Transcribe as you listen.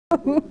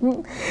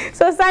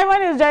So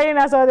Simon is joining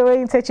us all the way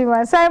in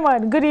Techiman.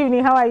 Simon, good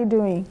evening. How are you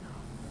doing?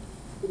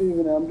 Good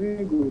evening. I'm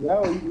doing good.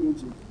 How are you doing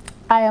today?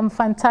 I am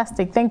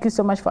fantastic. Thank you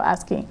so much for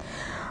asking.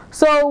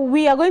 So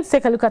we are going to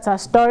take a look at our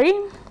story.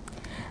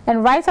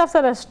 And right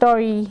after the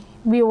story,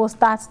 we will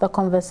start the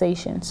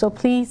conversation. So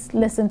please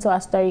listen to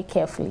our story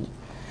carefully.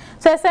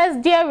 So it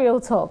says, Dear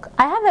Real Talk,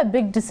 I have a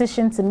big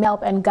decision to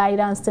help and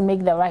guidance to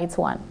make the right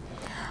one.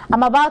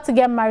 I'm about to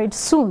get married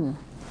soon.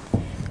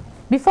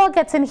 Before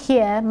getting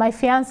here, my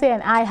fiancé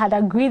and I had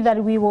agreed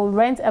that we will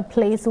rent a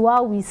place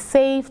while we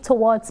save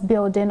towards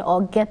building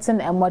or getting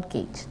a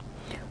mortgage.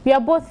 We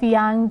are both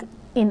young,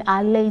 in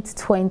our late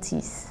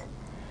 20s.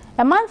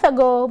 A month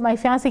ago, my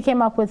fiancé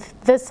came up with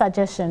this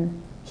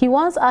suggestion. He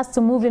wants us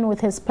to move in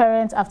with his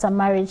parents after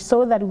marriage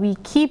so that we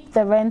keep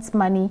the rent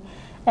money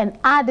and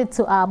add it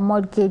to our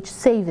mortgage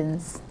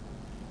savings.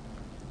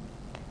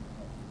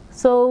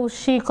 So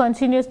she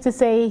continues to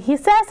say, he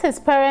says his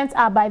parents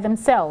are by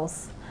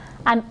themselves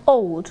and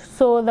old,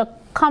 so the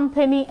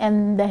company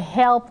and the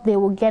help they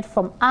will get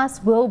from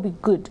us will be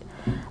good.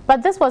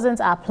 But this wasn't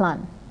our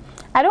plan.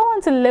 I don't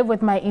want to live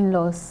with my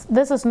in-laws.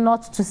 This is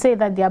not to say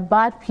that they are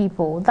bad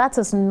people. That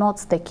is not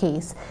the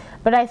case.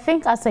 But I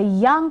think as a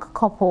young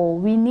couple,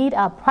 we need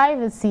our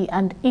privacy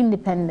and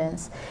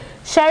independence.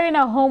 Sharing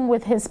a home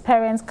with his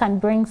parents can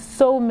bring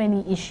so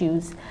many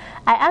issues.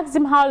 I asked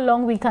him how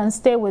long we can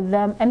stay with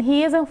them, and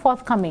he isn't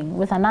forthcoming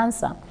with an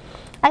answer.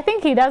 I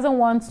think he doesn't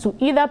want to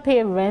either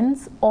pay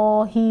rent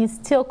or he is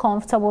still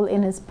comfortable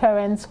in his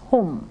parents'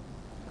 home.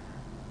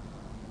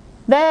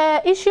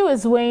 The issue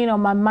is weighing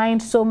on my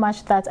mind so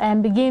much that I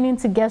am beginning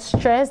to get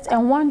stressed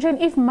and wondering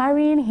if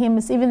marrying him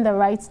is even the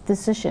right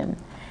decision.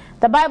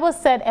 The Bible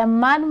said a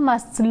man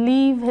must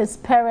leave his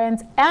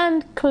parents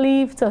and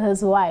cleave to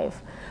his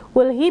wife.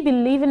 Will he be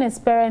leaving his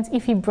parents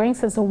if he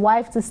brings his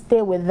wife to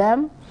stay with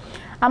them?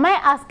 Am I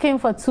asking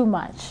for too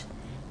much?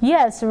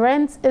 Yes,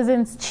 rent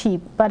isn't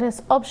cheap, but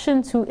his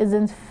option 2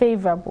 isn't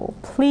favorable.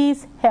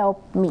 Please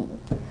help me.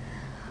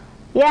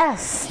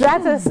 Yes,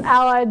 that is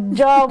our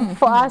job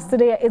for us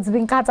today. It's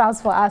been cut out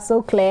for us,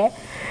 so clear.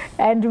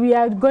 And we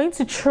are going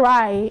to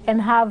try and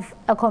have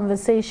a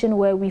conversation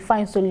where we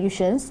find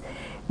solutions.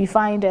 We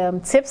find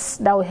tips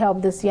that will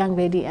help this young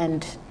lady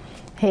and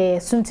her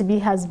soon-to-be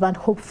husband,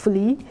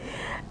 hopefully.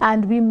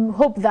 And we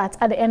hope that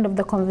at the end of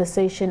the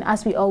conversation,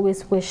 as we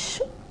always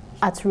wish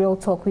at Real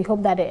Talk, we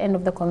hope that at the end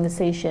of the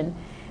conversation,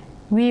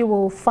 we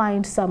will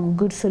find some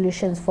good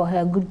solutions for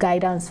her, good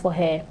guidance for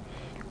her.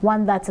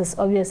 One that is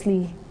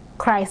obviously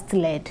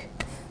Christ-led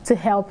to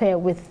help her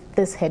with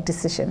this her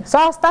decision. So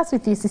I'll start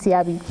with you, Sisi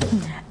Abi.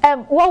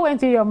 What went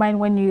through your mind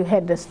when you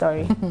heard the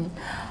story?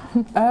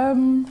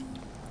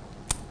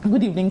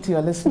 Good evening to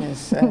your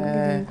listeners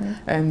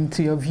and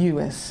to your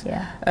viewers.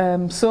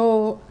 Yeah.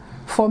 So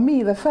for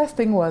me, the first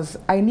thing was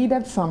I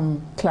needed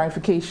some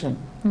clarification.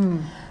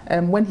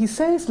 When he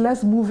says,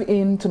 let's move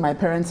into my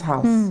parents'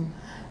 house,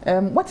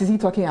 what is he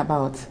talking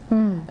about?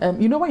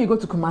 You know, when you go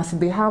to Kumasi,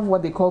 they have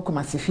what they call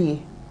Kumasi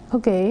Fie.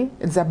 Okay.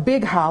 It's a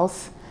big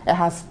house. It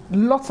has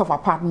lots of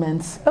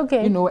apartments.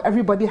 Okay. You know,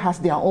 everybody has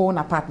their own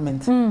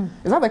apartment.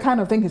 Is that the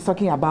kind of thing he's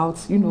talking about?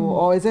 You know,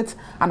 or is it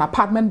an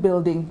apartment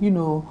building, you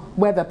know,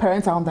 where the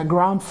parents are on the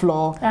ground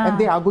floor and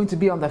they are going to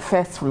be on the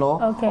first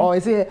floor? Okay. Or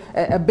is it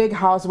a big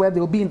house where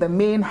they'll be in the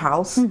main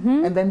house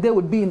and then they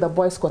would be in the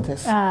boys'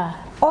 quarters?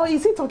 Or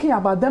is he talking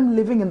about them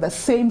living in the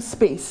same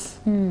space?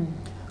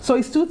 So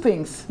it's two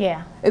things.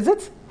 Yeah. Is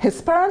it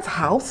his parents'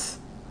 house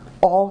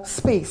or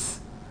space?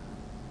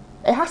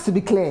 It has to be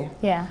clear.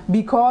 Yeah.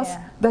 Because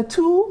the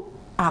two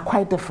are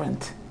quite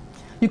different.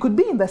 You could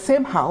be in the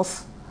same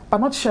house, but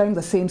not sharing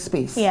the same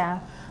space. Yeah.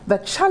 The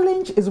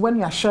challenge is when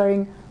you are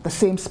sharing the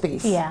same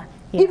space. Yeah.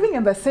 Yeah. Even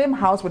in the same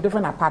house with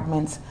different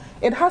apartments,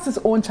 it has its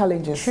own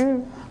challenges.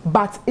 True.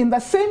 But in the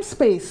same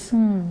space,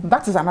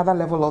 that is another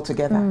level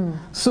altogether.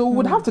 So we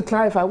would have to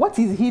clarify, what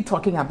is he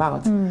talking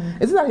about?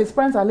 Is it that his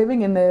parents are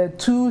living in a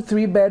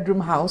 2-3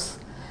 bedroom house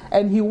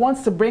and he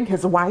wants to bring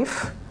his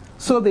wife,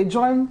 so they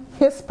join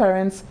his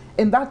parents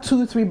in that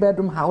 2-3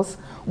 bedroom house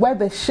where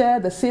they share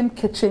the same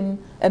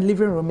kitchen and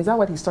living room? Is that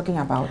what he's talking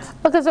about?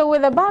 Okay, so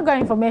with the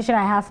background information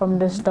I have from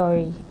this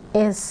story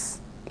is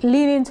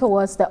leaning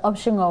towards the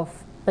option of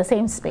the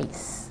same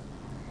space,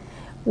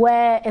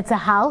 where it's a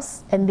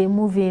house and they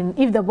move in.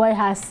 If the boy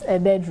has a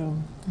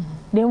bedroom,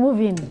 they move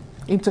in.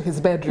 Into his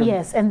bedroom?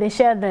 Yes, and they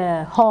share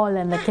the hall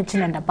and the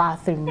kitchen and the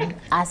bathroom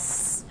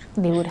as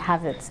they would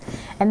have it.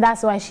 And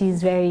that's why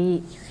she's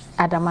very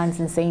adamant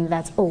in saying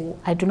that, oh,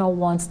 I do not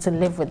want to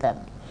live with them.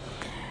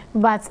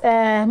 But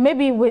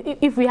maybe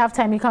if we have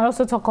time, we can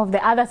also talk of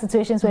the other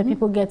situations where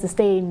people get to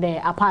stay in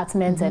their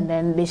apartments and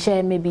then they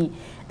share maybe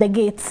the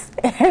gates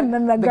and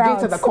then the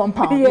grounds. The gates of the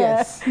compound,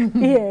 yes.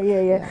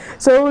 Yeah.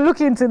 So we'll look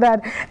into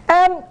that.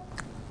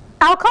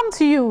 I'll come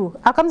to you.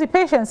 I'll come to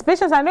Patience.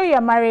 Patience, I know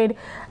you're married.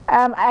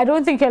 I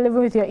don't think you're living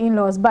with your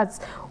in-laws, but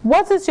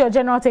what is your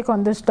general take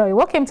on this story?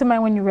 What came to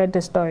mind when you read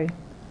the story?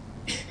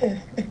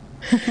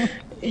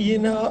 You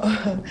know,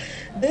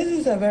 this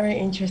is a very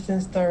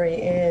interesting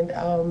story, and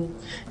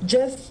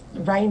just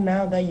right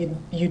now that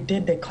you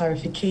did the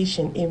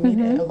clarification, it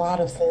made a lot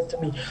of sense to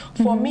me.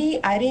 For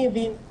me, I didn't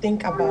even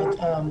think about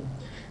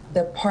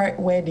the part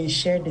where they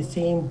shared the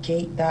same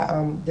gate that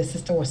the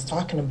sister was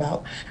talking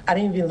about. I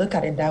didn't even look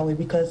at it that way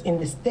because in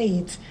the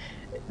States,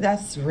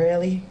 that's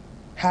rarely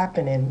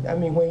happening. I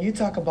mean, when you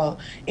talk about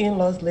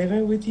in-laws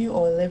living with you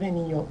or living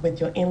in with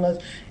your in-laws,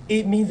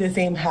 it means the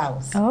same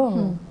house.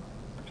 Oh.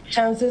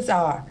 Chances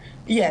are,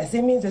 yes,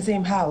 it means the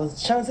same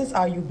house. Chances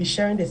are you'll be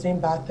sharing the same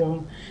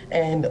bathroom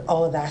and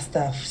all of that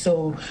stuff.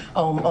 So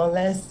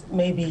unless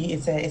maybe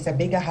it's a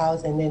bigger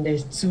house and then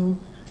there's two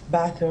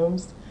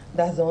bathrooms,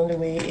 that's the only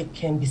way it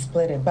can be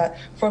split. But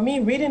for me,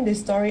 reading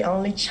this story, I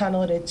only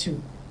channeled it to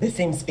the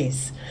same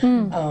space.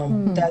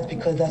 That's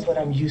because that's what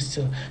I'm used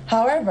to.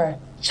 However,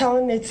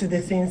 channeling it to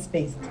the same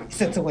space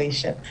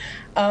situation.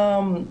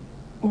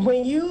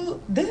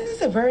 This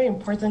is a very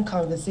important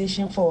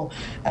conversation for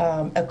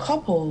a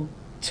couple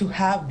to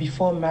have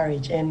before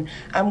marriage, and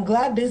I'm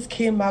glad this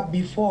came up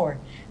before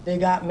they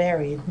got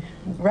married,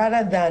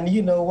 rather than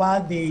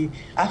while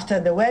after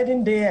the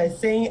wedding day are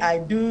saying I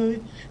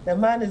do, the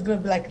man is going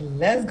to be like,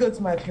 let's go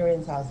to my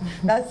parents' house.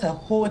 That's a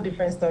whole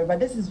different story. But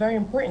this is very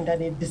important that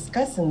they're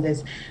discussing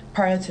this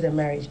prior to the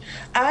marriage.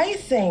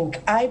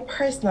 I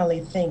personally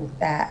think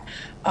that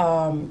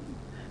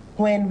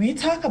when we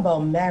talk about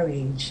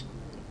marriage,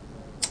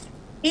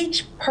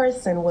 each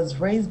person was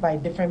raised by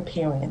different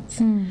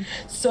parents.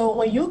 So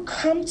when you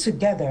come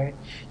together,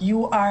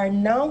 you are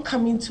now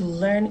coming to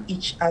learn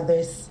each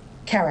other's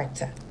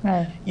character.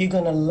 Right. You're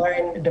going to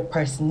learn the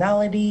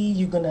personality.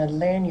 You're going to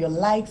learn your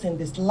likes and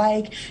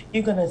dislikes.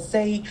 You're going to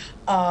say,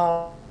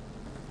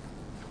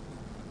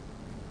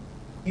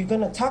 you're going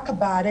to talk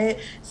about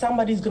it.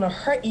 Somebody's going to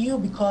hurt you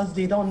because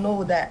they don't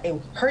know that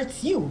it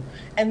hurts you.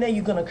 And then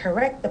you're going to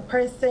correct the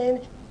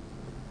person.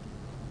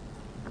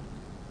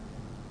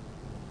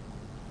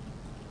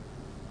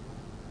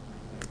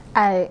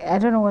 I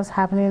don't know what's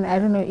happening. I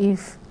don't know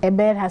if a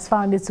bed has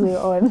found its way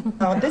on.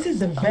 Now, this is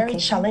very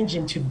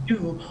challenging to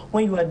do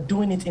when you are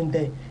doing it in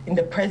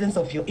the presence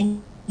of your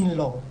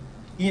in-law.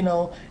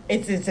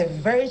 It's a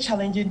very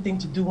challenging thing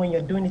to do when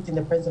you're doing it in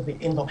the presence of your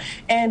in-law.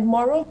 And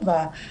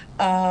moreover,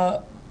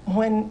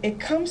 when it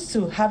comes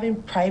to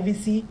having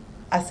privacy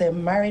as a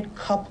married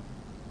couple,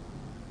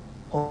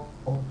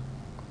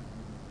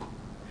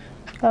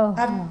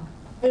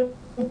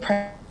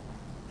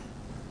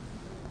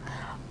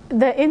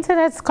 the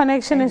internet's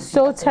connection is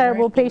so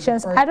terrible,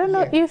 Patience. I don't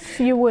know if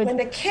you would. When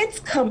the kids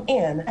come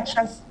in,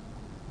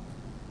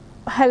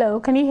 hello,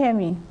 can you hear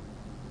me?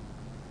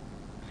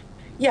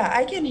 Yeah,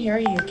 I can hear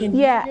you. Can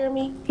you hear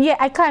me? Yeah,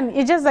 I can.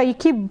 It's just that you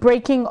keep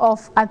breaking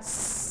off at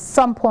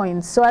some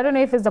point. So I don't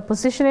know if it's the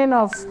positioning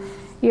of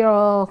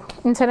your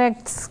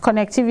internet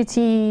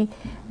connectivity,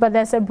 but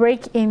there's a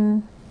break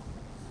in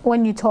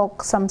when you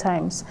talk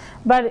sometimes.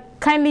 But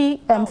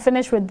kindly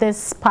finish with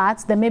this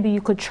part, then maybe you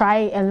could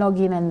try and log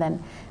in and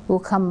then we'll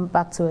come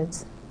back to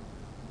it.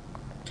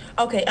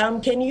 Okay,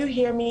 can you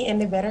hear me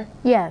any better?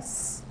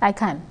 Yes, I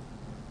can.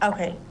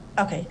 Okay,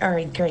 all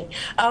right, great.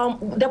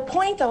 The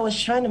point I was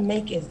trying to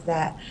make is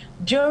that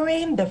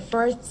during the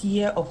first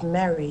year of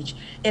marriage,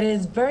 it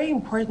is very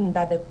important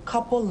that the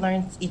couple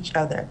learns each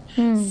other.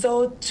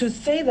 So to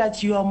say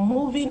that you are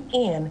moving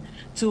in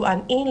to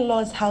an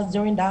in-law's house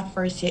during that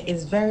first year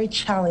is very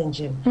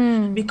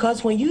challenging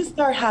because when you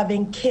start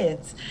having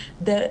kids,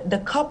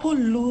 the couple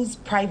lose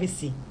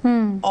privacy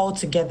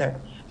altogether.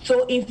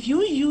 So if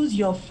you use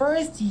your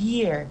first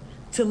year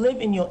to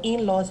live in your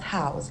in-laws'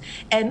 house,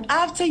 and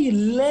after you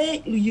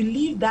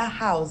leave that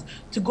house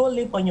to go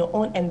live on your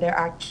own and there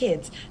are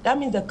kids, that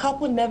means the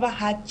couple never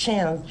had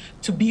chance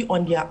to be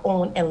on their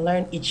own and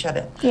learn each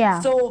other.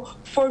 Yeah. So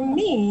for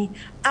me,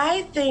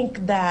 I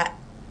think that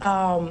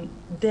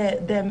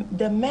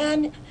the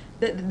man,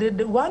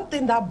 the one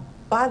thing that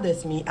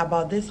bothers me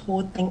about this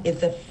whole thing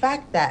is the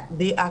fact that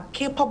they are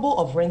capable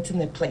of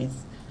renting a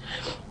place.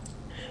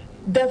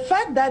 The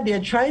fact that they're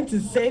trying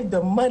to save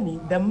the money,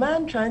 the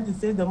man trying to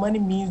save the money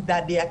means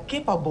that they are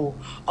capable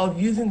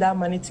of using that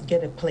money to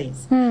get a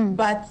place.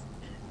 But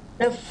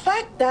the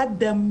fact that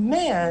the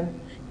man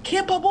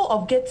capable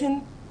of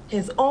getting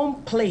his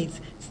own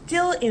place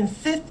still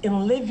insists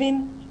in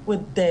living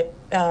with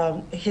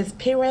his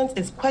parents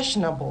is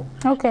questionable.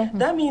 Okay.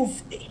 That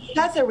means he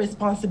has a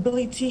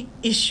responsibility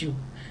issue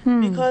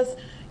because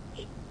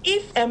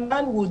if a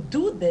man would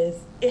do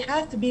this, it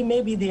has to be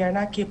maybe they are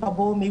not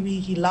capable, maybe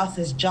he lost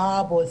his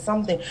job or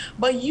something.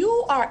 But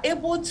you are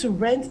able to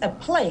rent a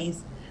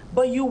place,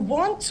 but you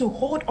want to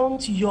hold on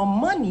to your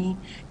money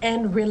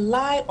and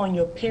rely on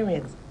your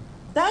parents.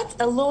 That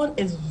alone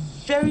is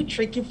very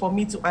tricky for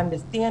me to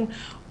understand.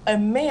 A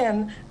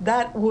man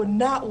that would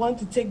not want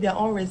to take their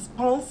own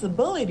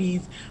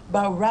responsibilities,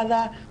 but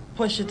rather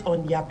push it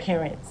on their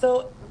parents.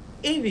 So,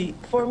 Evie,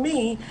 for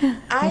me,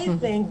 I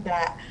think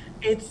that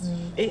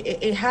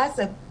it has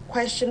a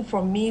question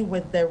for me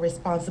with the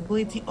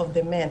responsibility of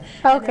the man.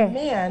 Okay. And a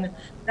man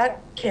that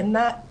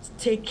cannot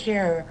take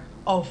care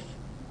of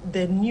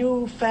the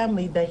new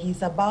family that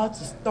he's about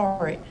to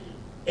start,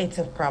 it's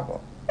a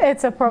problem.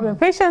 It's a problem.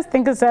 Patients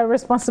think it's a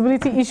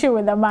responsibility issue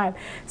with the man.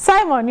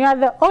 Simon, you are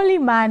the only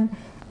man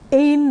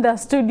in the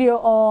studio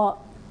or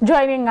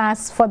joining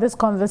us for this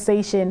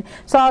conversation.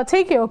 So I'll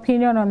take your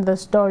opinion on the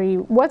story.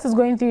 What is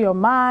going through your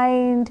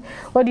mind?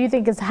 What do you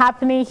think is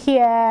happening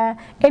here?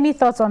 Any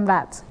thoughts on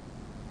that?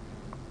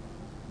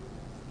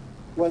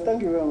 Well,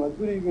 thank you very much.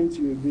 Good evening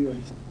to you,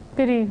 viewers.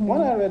 Good evening.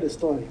 When I read the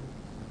story,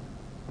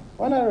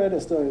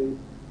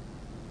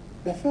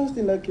 the first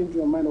thing that came to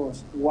my mind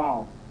was,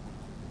 wow,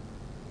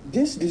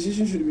 this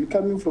decision should be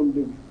coming from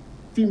the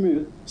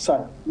female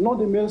side, not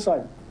the male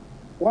side.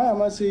 Why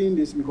am I saying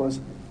this? Because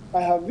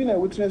I have been a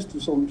witness to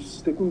some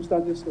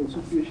circumstances and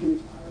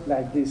situations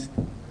like this,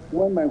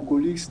 when my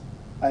colleagues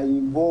are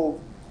involved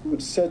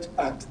with such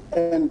act,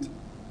 and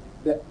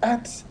the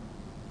act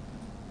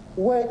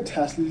where it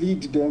has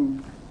led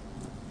them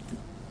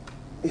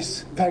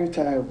is very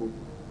terrible.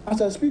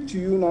 As I speak to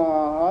you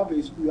now, I have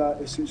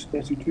a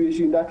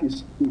situation that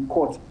is in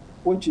court,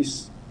 which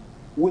is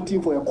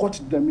waiting for a court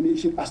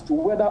determination as to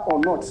whether or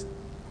not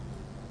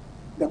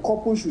the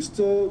couple should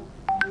still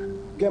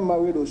get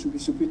married or should be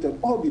separated,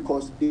 all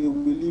because they will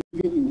be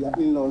living in their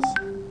in-laws'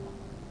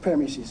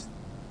 premises.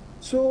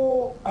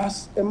 So,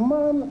 as a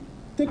man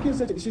taking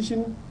such a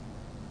decision,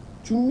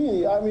 to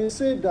me, I may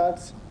say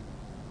that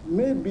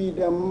maybe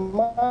the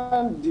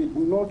man did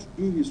not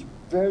do his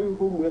very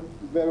homework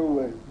very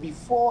well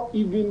before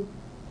even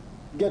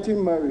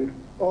getting married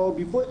or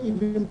before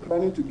even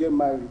planning to get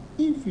married.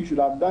 If he should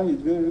have done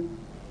his very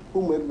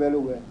homework very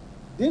well,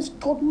 this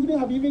thought wouldn't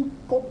have even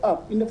popped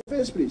up in the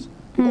first place.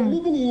 Because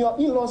living in your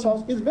in-laws'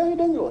 house is very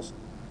dangerous.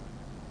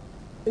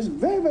 It's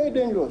very, very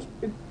dangerous.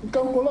 It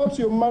can collapse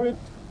your marriage.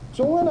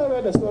 So when I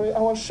read the story, I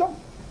was shocked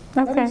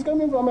that it's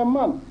coming from a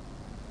man.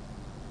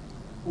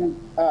 And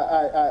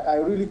I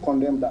really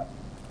condemn that.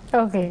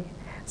 Okay.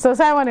 So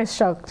Simon is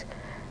shocked.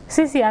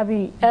 Sisi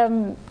Abi,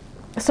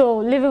 so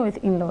living with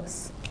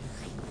in-laws,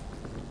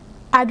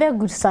 are there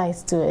good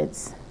sides to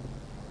it?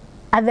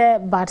 Are there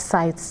bad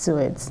sides to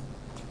it?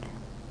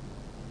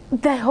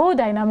 The whole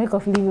dynamic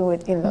of living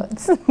with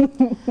in-laws.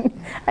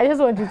 I just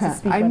want you to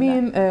speak I on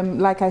mean, that.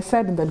 like I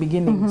said in the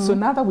beginning, so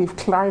now that we've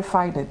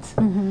clarified it,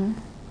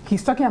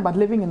 he's talking about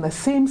living in the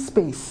same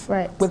space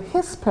with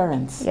his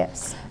parents.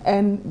 Yes.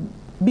 And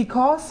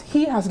because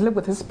he has lived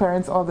with his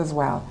parents all this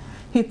while,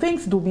 he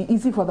thinks it will be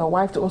easy for the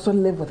wife to also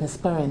live with his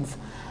parents.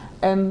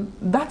 And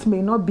that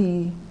may not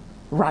be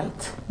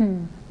right.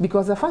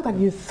 Because the fact that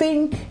you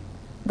think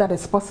that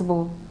it's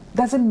possible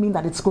doesn't mean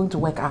that it's going to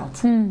work out.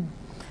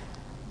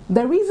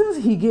 The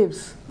reasons he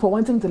gives for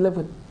wanting to live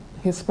with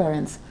his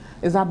parents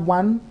is that,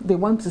 one, they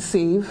want to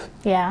save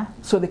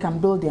so they can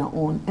build their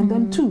own. And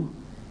then two,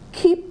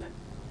 keep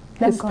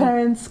his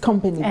parents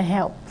company.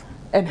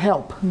 And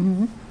help.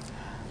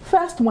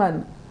 First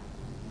one,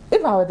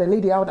 if I were the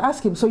lady, I would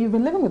ask him, so you've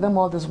been living with them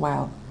all this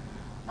while.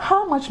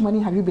 How much money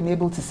have you been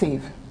able to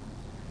save?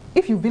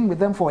 If you've been with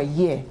them for a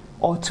year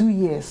or 2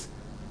 years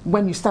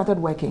when you started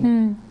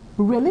working,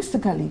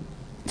 realistically,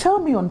 tell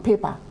me on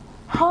paper,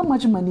 how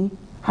much money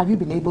have you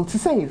been able to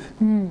save?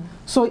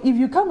 So if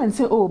you come and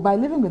say, oh, by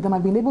living with them,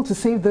 I've been able to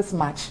save this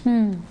much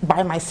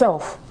by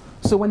myself.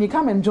 So when you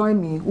come and join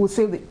me, we'll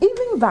save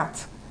even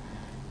that.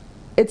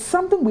 It's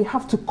something we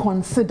have to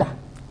consider.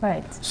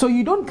 Right. So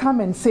you don't come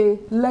and say,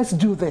 let's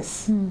do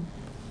this.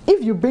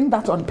 If you bring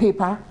that on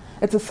paper,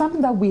 it is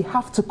something that we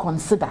have to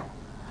consider,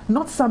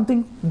 not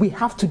something we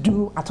have to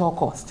do at all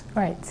cost.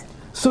 Right.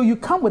 So you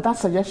come with that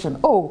suggestion,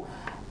 oh,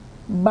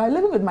 by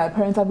living with my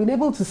parents, I've been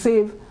able to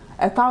save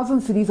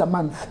 1,000 cedis a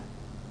month.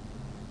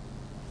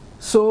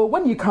 So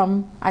when you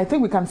come, I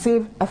think we can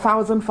save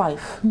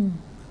 1,005.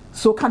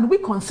 So can we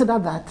consider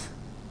that?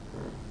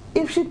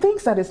 If she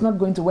thinks that it's not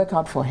going to work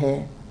out for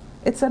her,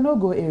 it's a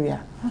no-go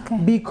area.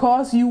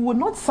 Because you will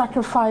not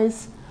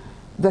sacrifice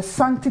the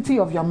sanctity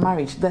of your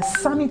marriage, the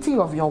sanity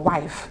of your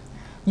wife.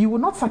 You will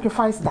not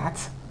sacrifice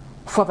that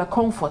for the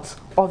comfort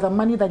or the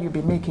money that you'll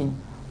be making.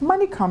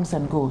 Money comes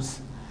and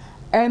goes.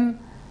 And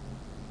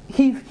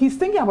he's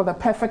thinking about the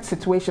perfect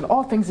situation,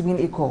 all things being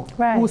equal.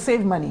 We'll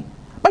save money.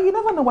 But you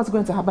never know what's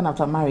going to happen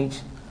after marriage.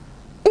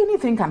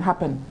 Anything can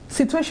happen.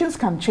 Situations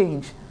can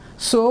change.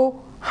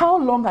 So how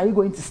long are you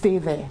going to stay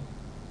there?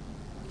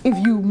 If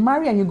you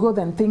marry and you go,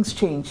 then things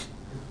change.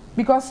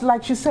 Because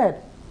like she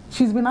said,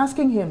 she's been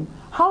asking him,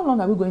 how long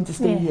are we going to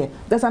stay here?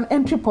 There's an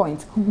entry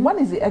point. When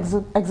is the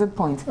exit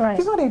point?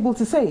 He's not able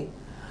to say.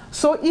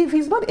 So if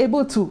he's not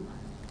able to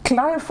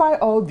clarify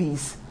all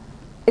these,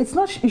 it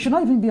should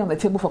not even be on the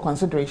table for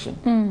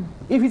consideration.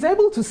 If he's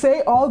able to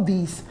say all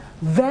these,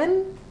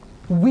 then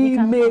we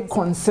may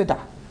consider.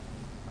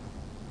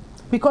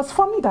 Because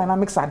family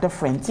dynamics are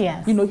different.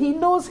 You know, he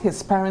knows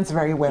his parents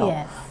very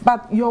well.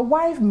 But your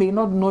wife may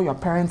not know your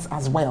parents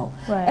as well.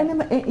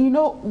 And you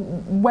know,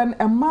 when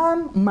a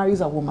man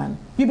marries a woman,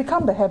 you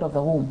become the head of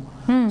the home.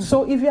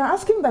 So if you're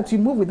asking that you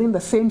move within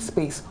the same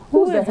space,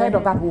 who's the head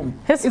of that home?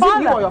 His father. Is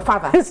it you or your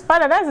father? His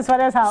father. That's his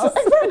father's house.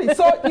 So, exactly.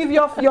 So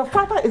if your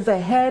father is the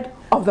head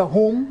of the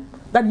home,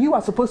 that you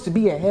are supposed to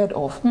be ahead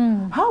of.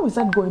 How is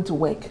that going to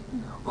work?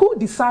 Who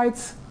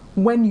decides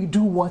when you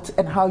do what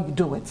and how you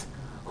do it?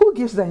 Who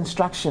gives the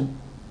instruction?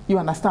 You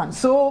understand?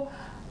 So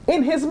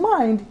in his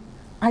mind,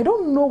 I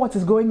don't know what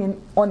is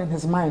going on in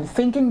his mind,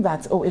 thinking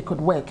that, oh, it could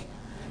work.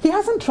 He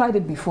hasn't tried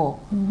it before.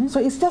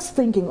 So he's just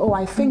thinking, oh,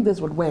 I think this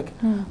would work.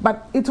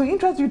 But it will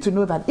interest you to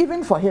know that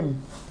even for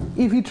him,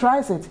 if he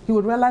tries it, he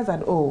would realize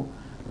that, oh,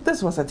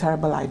 this was a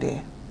terrible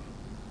idea.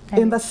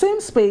 In the same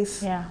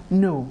space,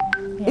 no.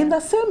 In the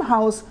same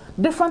house,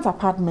 different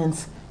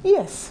apartments,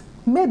 yes,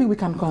 maybe we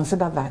can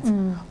consider that.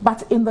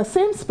 But in the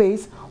same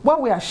space, where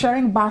we are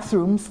sharing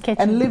bathrooms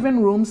and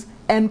living rooms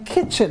and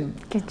kitchen,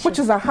 which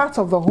is the heart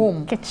of the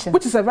home,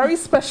 which is a very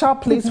special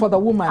place for the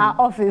woman. Our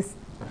office.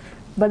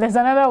 But there's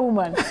another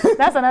woman.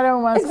 That's another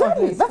woman's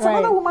office. That's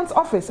another woman's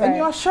office. And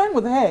you are sharing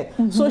with her.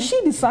 So she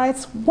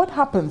decides what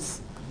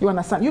happens. You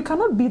understand? You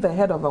cannot be the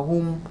head of a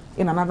home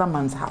in another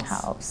man's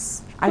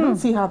house. I don't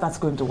see how that's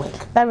going to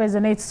work. That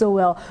resonates so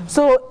well.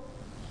 So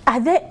are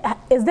there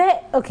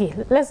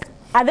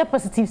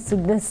positives to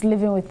this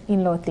living with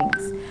in-law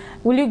things?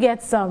 Will you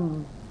get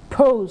some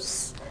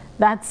pros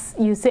that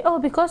you say, oh,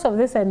 because of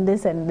this and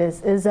this and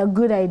this is a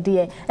good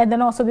idea, and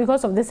then also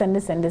because of this and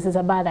this and this is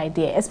a bad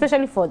idea,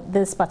 especially for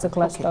this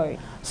particular story?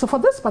 So for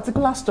this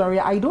particular story,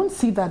 I don't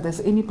see that there's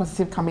any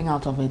positive coming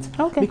out of it.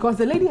 Because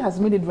the lady has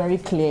made it very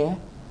clear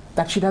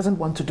that she doesn't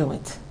want to do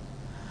it.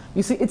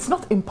 You see, it's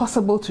not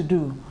impossible to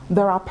do.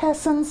 There are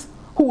persons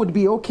who would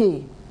be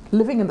okay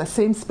living in the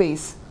same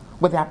space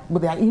with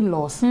their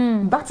in-laws.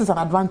 That is an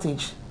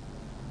advantage.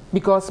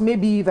 Because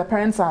maybe the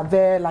parents are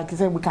there, like you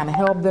said, we can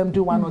help them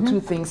do one or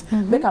two things.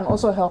 They can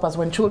also help us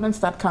when children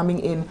start coming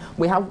in.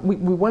 We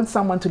want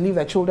someone to leave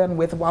their children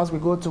with whilst we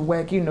go to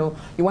work, you know.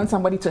 You want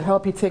somebody to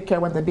help you take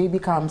care when the baby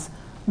comes.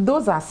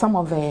 Those are some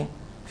of the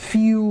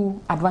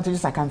few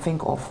advantages I can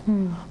think of.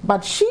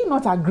 But she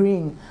not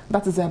agreeing,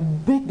 that is a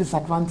big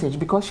disadvantage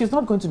because she's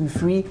not going to be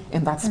free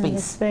in that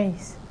space.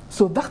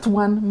 So that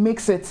one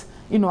makes it,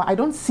 you know, I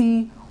don't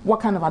see what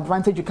kind of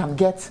advantage you can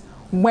get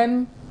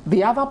when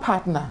the other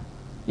partner,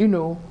 you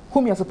know,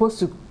 whom you're supposed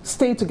to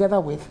stay together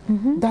with,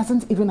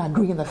 doesn't even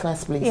agree in the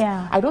first place.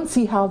 I don't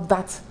see how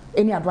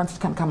any advantage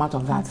can come out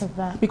of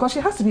that. Because she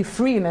has to be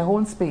free in her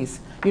own space.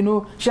 You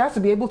know, she has to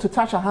be able to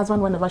touch her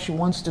husband whenever she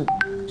wants to.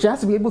 She has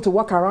to be able to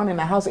walk around in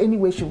her house any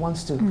way she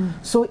wants to.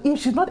 So if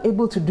she's not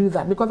able to do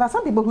that, because there are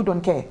some people who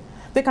don't care.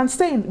 They can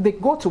stay they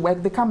go to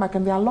work, they come back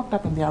and they are locked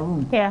up in their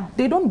room.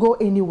 They don't go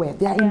anywhere.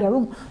 They are in their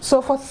room.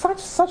 So for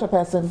such a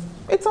person,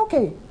 it's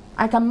okay.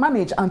 I can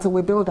manage until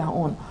we build our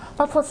own.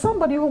 But for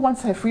somebody who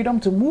wants her freedom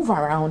to move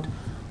around,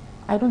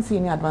 I don't see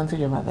any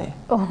advantage over there.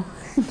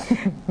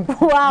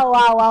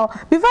 Wow.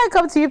 Before I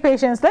come to you,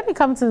 Patience, let me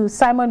come to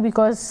Simon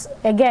because,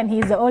 again,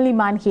 he's the only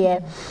man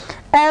here.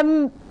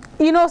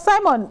 You know,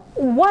 Simon,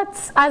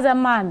 what, as a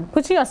man,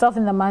 putting yourself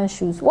in the man's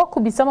shoes, what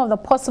could be some of the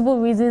possible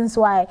reasons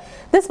why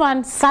this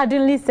man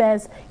suddenly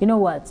says, you know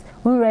what,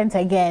 we rent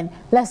again,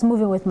 let's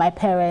move in with my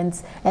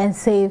parents and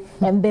save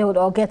and build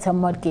or get a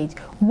mortgage?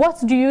 What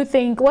do you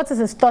think, what is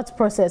his thought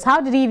process?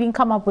 How did he even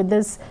come up with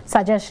this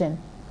suggestion?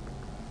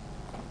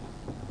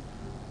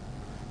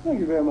 Thank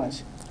you very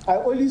much. I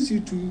only see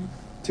two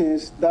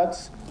things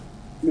that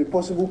may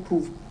possibly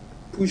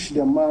push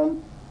the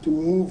man to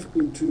move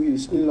into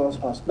his in-laws'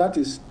 house. That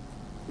is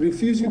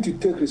refusing to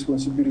take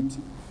responsibility.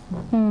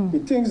 He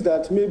thinks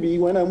that maybe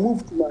when I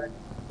move to my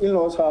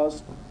in-laws'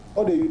 house,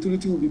 all the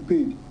utility will be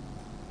paid,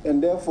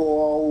 and therefore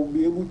I will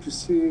be able to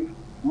save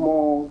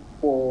more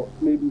for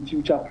maybe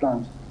future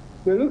plans.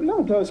 But look, let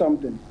me tell you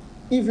something.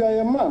 If you are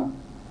a man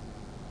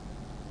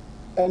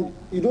and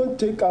you don't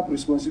take up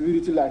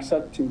responsibility like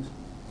such things,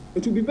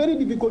 it will be very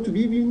difficult to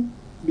even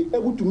be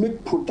able to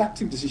make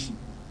productive decisions.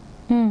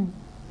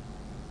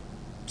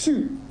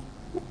 Two,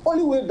 the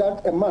only way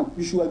that a man,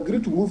 you should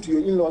agree to move to your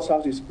in-laws'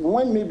 house is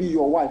when maybe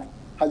your wife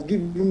has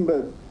given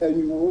birth and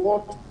you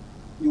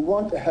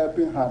want a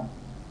helping hand.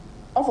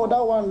 And for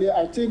that one there,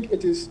 I think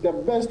it is the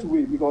best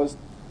way because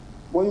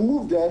when you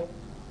move there,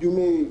 you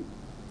may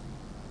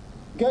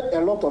get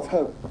a lot of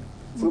help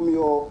from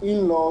your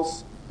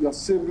in-laws, your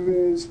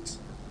siblings,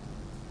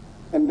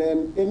 and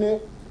then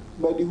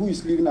anybody who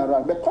is living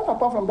around. But quite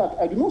apart from that,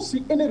 I do not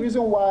see any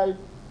reason why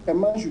a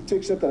man should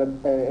take such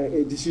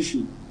a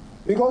decision.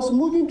 Because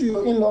moving to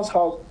your in-laws'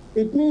 house,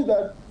 it means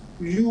that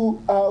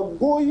you are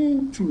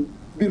going to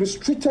be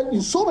restricted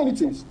in so many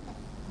things.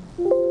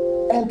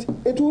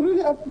 And it will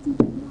really affect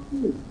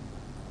you.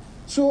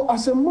 So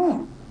as a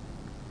man,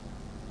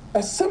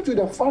 accept with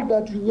the fact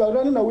that you are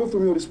running away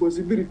from your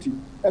responsibility,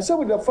 accept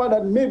with the fact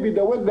that maybe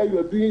the work that you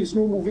are doing is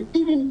not moving,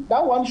 even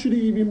that one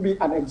shouldn't even be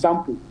an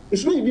example. It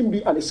shouldn't even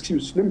be an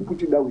excuse. Let me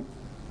put it that way.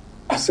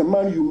 As a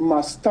man, you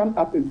must stand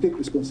up and take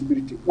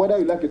responsibility, whether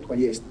you like it or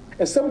yes.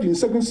 Except in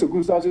certain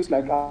circumstances,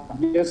 like I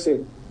just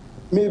said,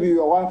 maybe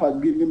your wife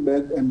has given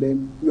birth and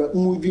then you are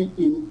moving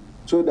in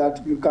so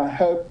that you can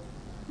help,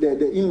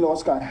 the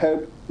in-laws can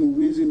help in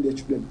raising the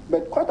children.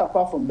 But quite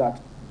apart from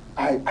that,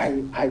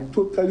 I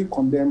totally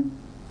condemn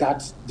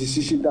that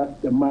decision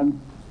that the man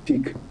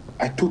take.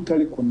 I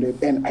totally condemn,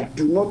 and I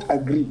do not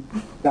agree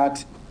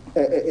that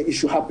it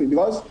should happen,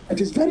 because it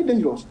is very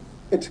dangerous.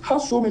 It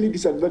has so many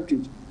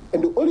disadvantages,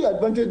 and the only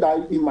advantage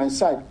that in my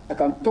side I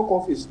can talk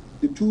of is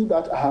the two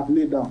that I have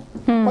laid down.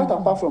 But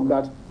apart from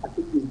that, I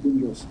think it's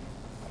dangerous.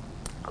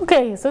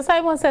 Okay, so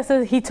Simon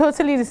says he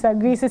totally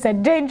disagrees. It's a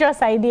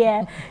dangerous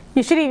idea.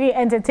 You shouldn't even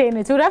entertain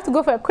it. We'll have to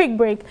go for a quick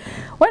break.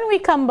 When we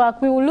come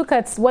back, we will look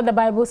at what the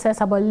Bible says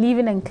about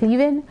leaving and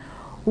cleaving.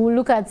 We'll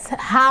look at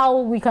how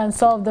we can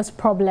solve this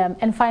problem,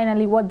 and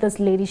finally what this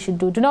lady should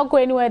do. Do not go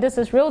anywhere. This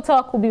is Real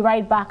Talk. We'll be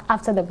right back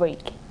after the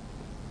break.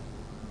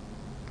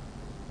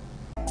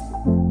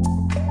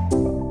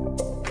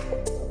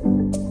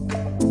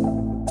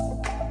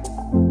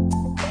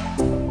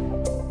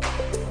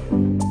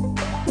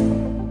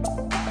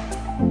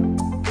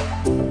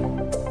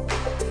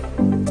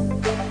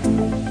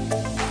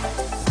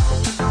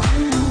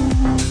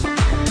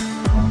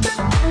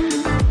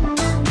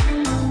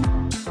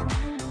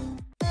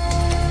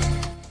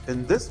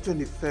 In this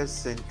 21st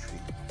century,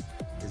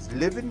 is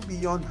living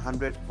beyond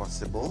 100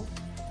 possible?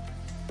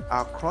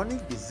 Are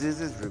chronic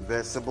diseases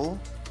reversible?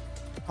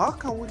 How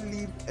can we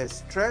live a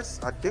stress,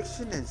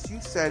 addiction, and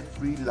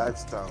suicide-free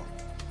lifestyle?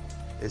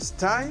 It's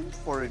time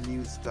for a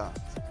new start.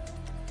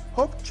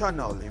 Hope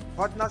Channel, in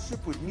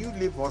partnership with New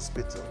Life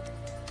Hospital,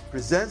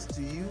 presents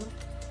to you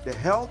the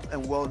Health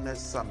and Wellness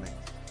Summit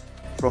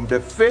from the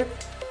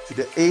 5th to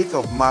the 8th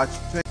of March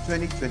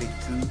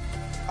 2022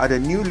 at the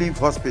New Life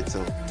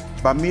Hospital,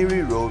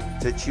 Bamiri Road,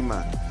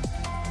 Techiman.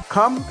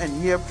 Come and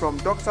hear from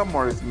Dr.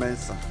 Morris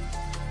Mensah,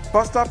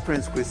 Pastor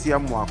Prince Kwesi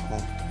Amoako,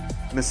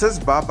 Mrs.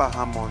 Barbara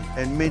Hammond,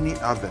 and many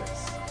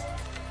others.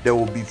 There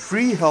will be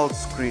free health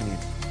screening.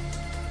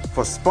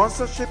 For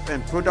sponsorship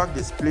and product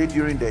display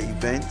during the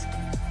event,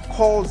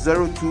 call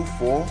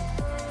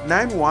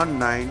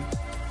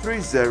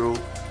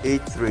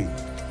 024-919-3083.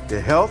 The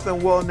Health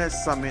and Wellness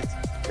Summit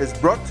is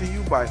brought to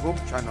you by Hope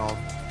Channel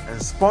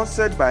and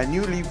sponsored by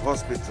New Life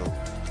Hospital,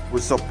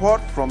 with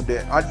support from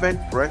the Advent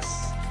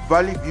Press,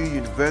 Valley View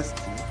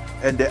University,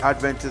 and the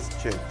Adventist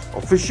Church.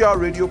 Official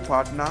radio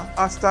partner,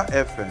 Asta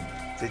FM,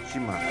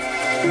 Techiman.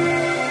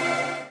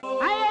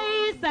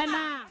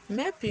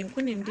 Mapping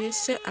couldn't be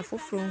set a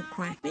full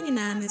crime. Meaning,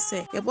 I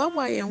say, a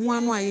baba and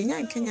one way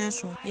in Kenya.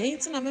 Ye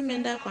ain't never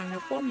mend up on the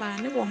former,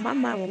 never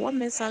mamma or one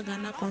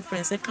Messagana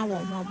conference, a come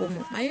on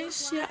Mabomo. My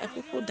share a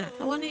cuckoo.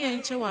 I want to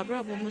enter a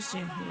bravo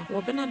muslim who,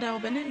 or Benada or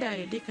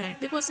Benenda, Dicka,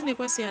 because in a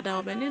question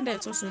that Benenda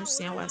is also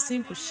see our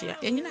simple share.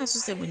 Yanina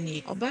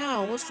Susemini, or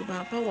bow was to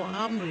buy power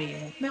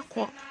armory.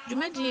 Melco,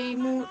 Jumadi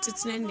moo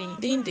titani,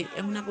 Dindi,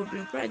 and Nabo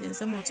bring pride in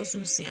some auto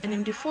soon see. And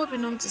in the 4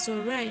 belong to so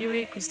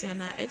rare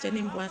Christiana,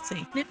 Ejanim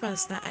Watson, ne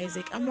Pastor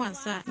Isaac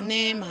Amwansa,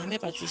 ne Mame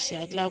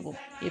Patricia Glago.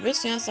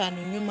 Yebesiansa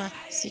no nyuma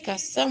sika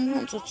sam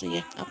ho ntoto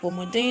ye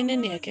apomodin ne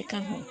ne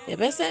ekeka ho.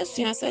 Yebesa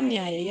suansa ne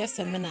aye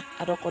semina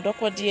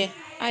adokodoko de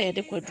aye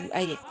de kwadu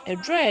aye.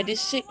 Edro aye de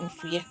hye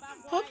mfuye.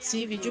 Hope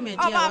TV dwumadi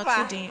a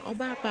watudin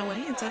oba pa wa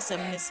hintasem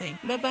ne sen.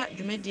 Beba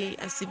dwumadi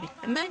asibi.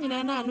 Mba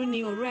nyina na anu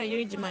ni owura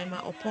yirigiman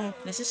ma opon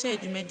na hyehye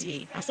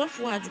dwumadi.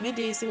 Asofo a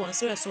dwumadi si won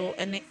sere so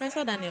ene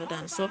Pastor Daniel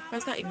Danso,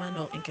 Pastor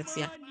Emmanuel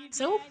Nketia.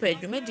 Se upe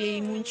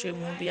dwumadi mu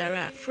nkyeremu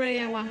biara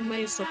freya wa homa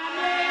yiso.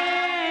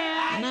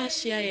 Na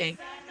shia yen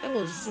e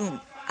wo Zoom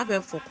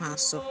abefo kwan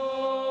so.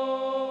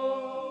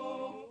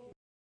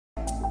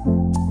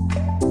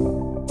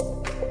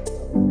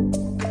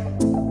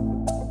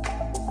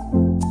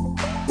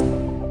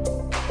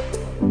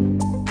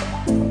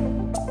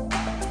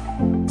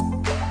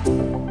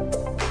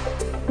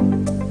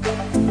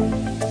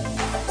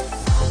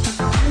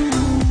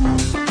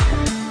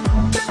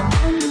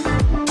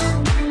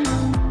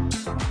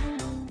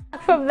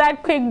 From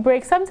that quick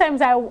break,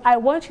 sometimes I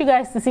want you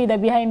guys to see the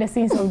behind the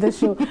scenes of this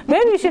show.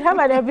 Maybe we should have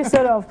an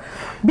episode of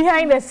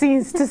behind the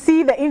scenes to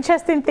see the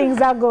interesting things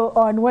that go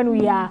on when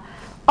we are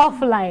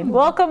offline.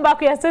 Welcome back.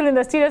 We are still in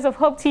the studios of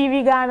Hope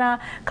TV Ghana,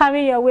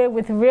 coming your way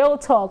with Real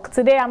Talk.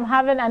 Today I'm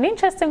having an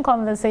interesting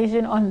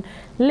conversation on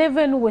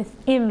living with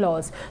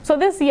in-laws. So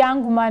this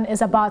young woman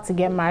is about to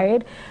get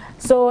married.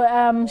 So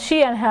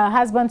she and her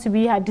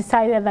husband-to-be had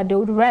decided that they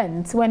would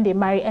rent when they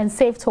marry and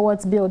save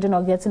towards building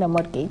or getting a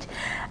mortgage.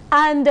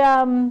 And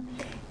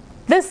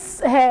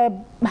her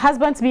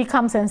husband-to-be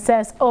comes and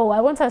says, oh,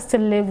 I want us to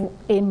live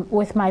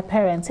with my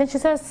parents. And she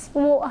says,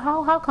 well,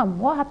 how come?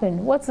 What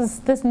happened? What is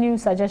this new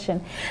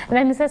suggestion? And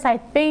then he says, I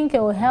think it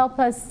will help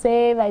us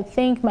save. I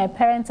think my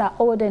parents are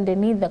old and they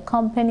need the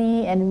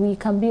company and we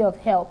can be of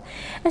help.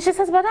 And she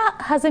says, but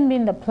that hasn't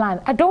been the plan.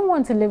 I don't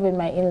want to live with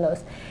my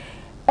in-laws.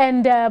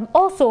 And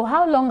also,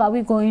 how long are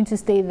we going to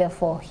stay there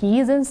for? He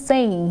isn't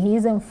saying, he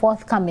isn't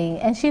forthcoming.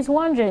 And she's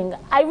wondering,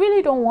 I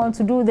really don't want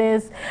to do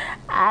this.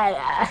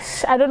 I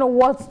don't know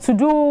what to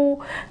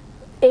do.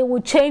 It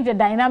would change the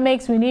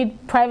dynamics. We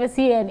need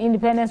privacy and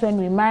independence when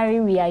we marry.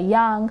 We are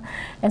young.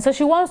 And so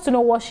she wants to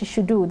know what she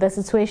should do, the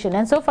situation.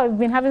 And so far, we've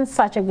been having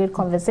such a good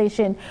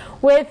conversation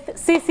with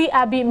Cici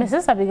Abi,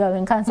 Mrs. Abigail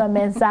Nkansa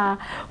Mensah,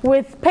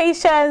 with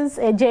Patience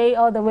Ajay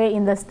all the way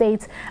in the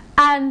States,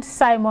 and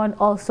Simon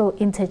also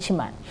in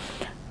Techiman.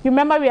 You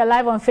remember we are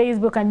live on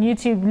Facebook and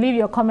YouTube. Leave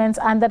your comments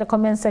under the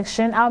comment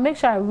section. I'll make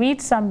sure I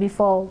read some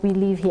before we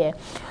leave here.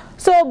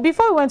 So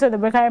before we went to the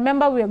break, I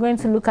remember we were going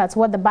to look at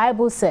what the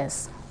Bible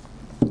says.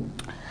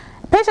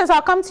 Patience,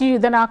 I'll come to you,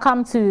 then I'll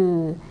come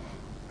to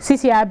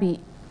CCRB.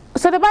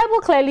 So the Bible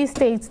clearly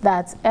states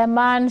that a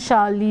man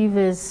shall leave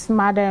his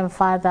mother and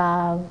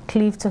father,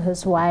 cleave to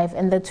his wife,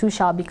 and the two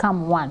shall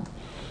become one.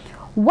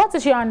 What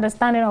is your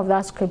understanding of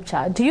that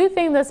scripture? Do you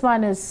think this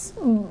man is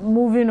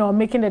moving or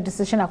making a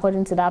decision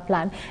according to that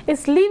plan?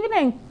 Is leaving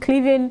and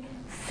cleaving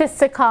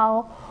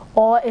physical,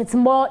 or it's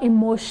more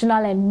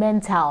emotional and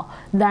mental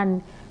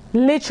than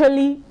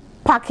literally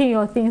packing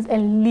your things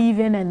and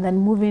leaving and then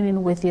moving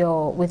in with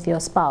your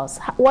spouse?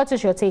 What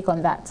is your take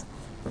on that?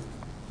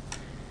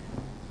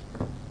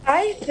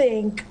 I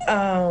think,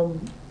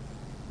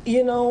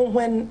 you know,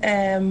 when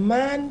a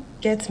man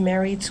gets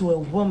married to a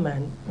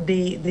woman,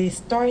 they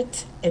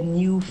start a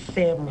new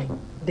family.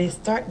 They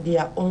start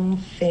their own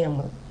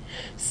family.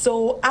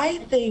 So I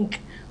think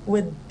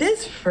with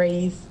this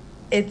phrase,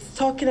 it's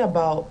talking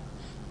about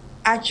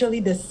actually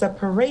the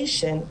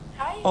separation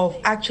of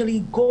actually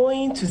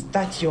going to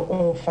start your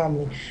own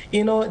family.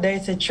 You know,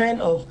 there's a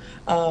trend of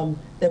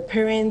the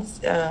parents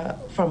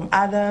from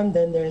Adam,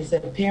 then there's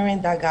a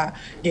parent that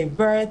gave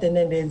birth, and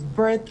then there's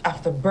birth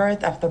after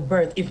birth after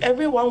birth. If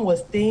everyone was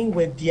staying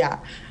with their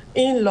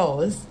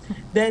in-laws,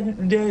 then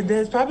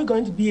there's probably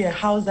going to be a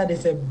house that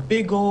is a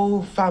big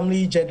old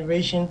family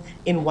generation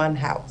in one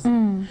house.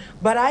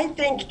 But I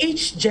think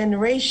each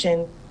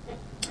generation,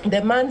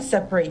 the man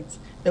separates,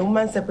 the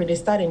woman separates, they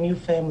start a new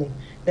family.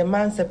 The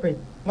man separate,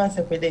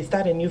 they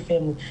start a new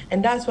family.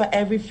 And that's why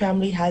every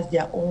family has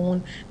their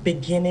own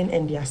beginning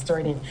and their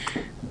starting.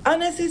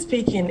 Honestly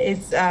speaking,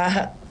 it's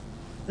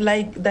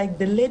like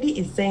the lady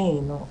is saying,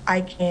 you know,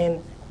 I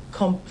can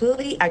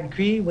completely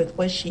agree with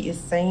what she is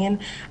saying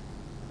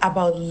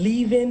about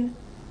leaving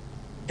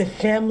the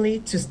family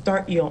to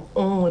start your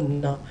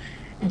own.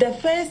 The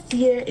first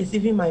year is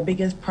even my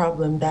biggest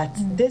problem, that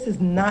this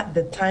is not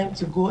the time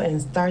to go and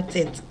start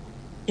it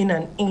in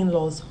an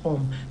in-law's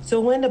home. So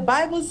when the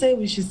Bible says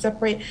we should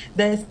separate,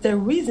 there's the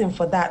reason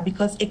for that,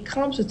 because it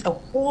comes with a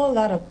whole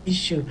lot of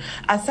issue.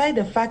 Aside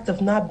the fact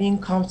of not being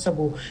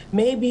comfortable,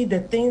 maybe the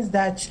things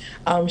that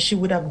she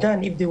would have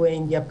done if they were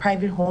in their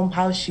private home,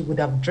 how she would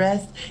have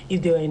dressed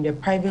if they were in their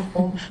private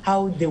home,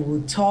 how they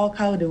would talk,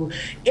 how they would,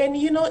 and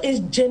you know, it's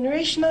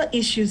generational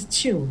issues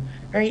too,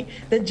 right?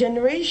 The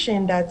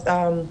generation that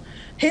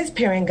his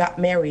parent got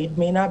married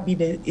may not be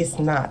it's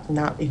not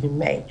even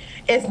may.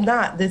 It's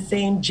not the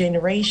same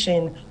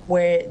generation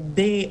where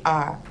they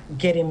are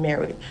getting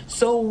married.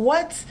 So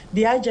what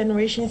their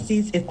generation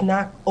sees is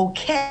not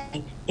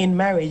okay in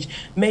marriage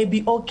may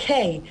be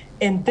okay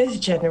in this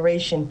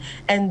generation.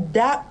 And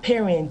that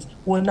parent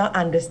will not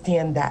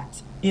understand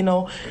that. You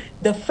know,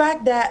 the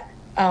fact that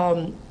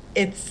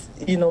it's,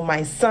 you know,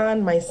 my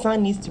son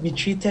needs to be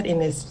treated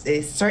in a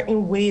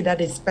certain way that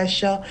is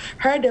special.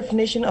 Her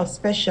definition of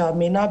special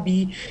may not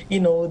be, you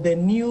know, the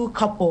new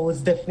couple's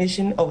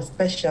definition of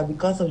special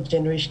because of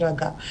generational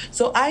gap.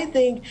 So I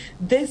think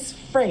this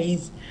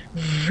phrase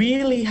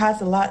really has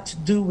a lot to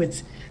do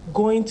with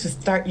going to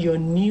start your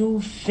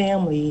new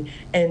family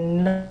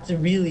and not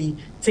really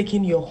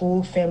taking your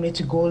whole family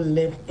to go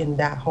live in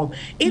that home.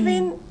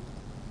 Even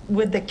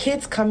with the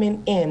kids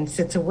coming in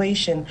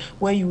situation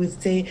where you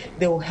would say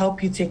they will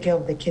help you take care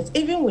of the kids,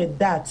 even with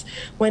that,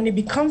 when it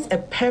becomes a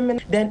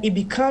permanent, then it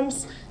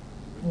becomes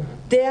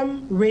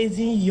them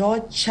raising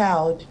your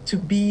child to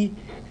be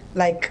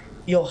like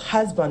your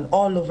husband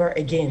all over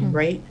again,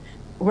 right?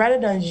 Rather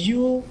than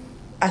you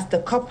as the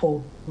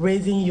couple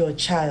raising your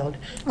child.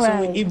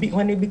 Right. So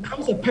when it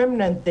becomes a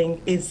permanent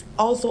thing, it's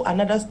also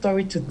another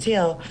story to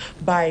tell.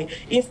 By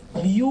if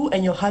you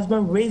and your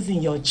husband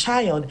raising your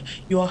child,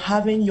 you're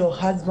having your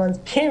husband's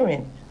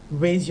parent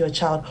raise your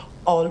child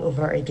all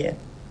over again.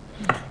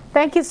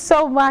 Thank you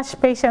so much,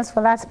 Patience,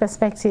 for that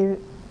perspective.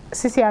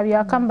 Sisi,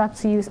 I'll come back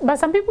to you. But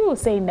some people will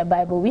say in the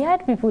Bible, we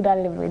had people that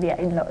lived with their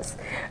in-laws.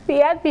 We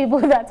had people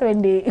that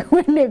when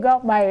they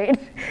got married,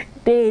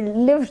 they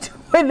lived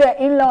with their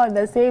in-law in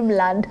the same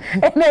land,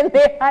 and then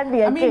they had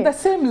their kids. The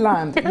same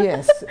land,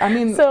 yes. I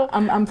mean, so,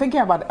 I'm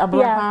thinking about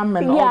Abraham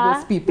and all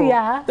those people.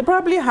 Yeah. They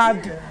probably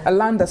had a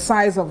land the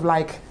size of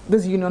like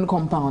this Union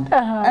compound.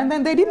 And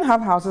then they didn't have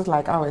houses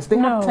like ours. They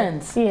had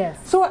tents. Yes.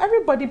 So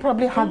everybody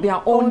probably had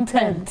their own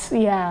tent.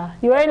 Yeah.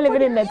 You weren't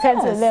living in the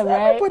tent with them,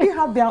 right? Everybody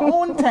had their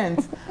own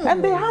tent.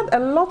 And they had a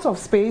lot of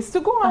space to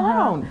go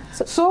around.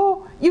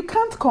 So you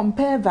can't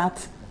compare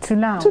that to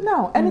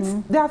now.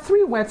 And there are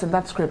three words in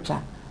that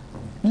scripture.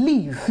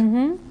 Leave,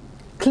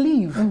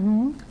 cleave,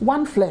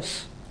 one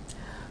flesh.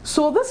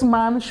 So this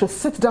man should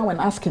sit down and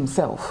ask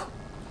himself,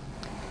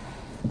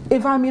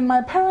 if I'm in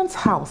my parents'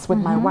 house with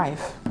my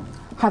wife,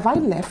 have I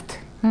left?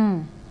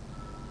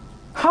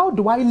 How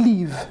do I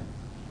live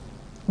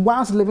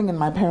whilst living in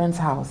my parents'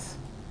 house?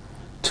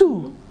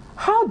 2,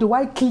 how do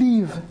I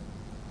cleave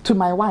to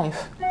my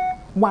wife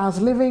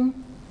whilst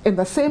living in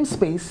the same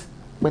space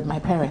with my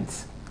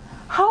parents?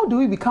 How do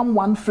we become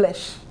one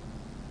flesh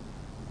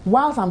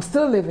whilst I'm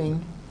still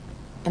living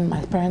in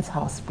my parents'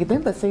 house,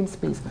 within the same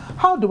space.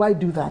 How do I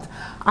do that?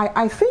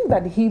 I think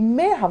that he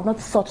may have not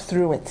thought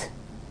through it.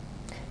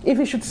 If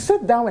he should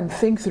sit down and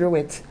think through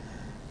it,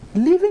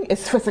 leaving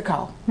is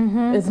physical,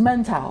 is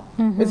mental,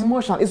 is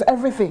emotional, is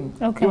everything.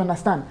 Okay. You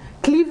understand?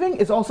 Cleaving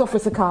is also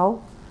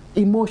physical,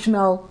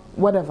 emotional,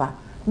 whatever.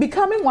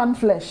 Becoming one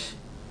flesh,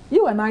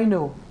 you and I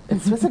know,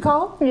 it's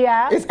physical,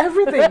 Yeah. it's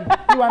everything.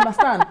 You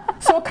understand?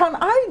 So can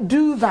I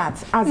do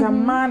that as a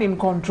man in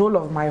control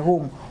of my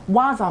home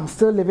whilst I'm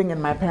still living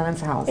in my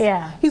parents' house?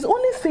 Yeah. He's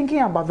only thinking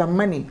about the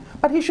money,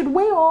 but he should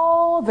weigh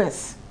all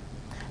this.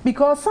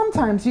 Because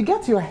sometimes you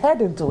get your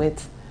head into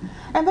it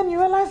and then you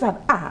realize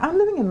that, I'm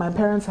living in my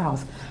parents'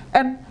 house.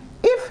 And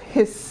if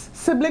his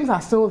siblings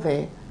are still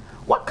there,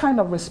 what kind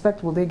of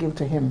respect will they give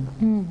to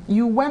him?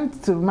 You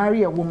went to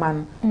marry a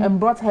woman and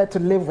brought her to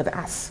live with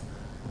us,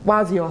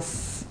 whilst your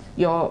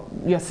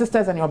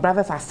sisters and your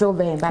brothers are still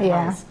there in that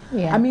house.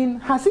 Yeah. I mean,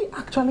 has he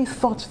actually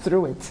thought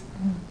through it?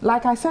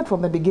 Like I said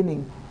from the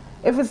beginning,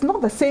 if it's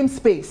not the same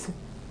space,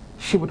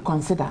 she would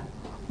consider.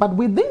 But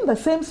within the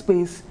same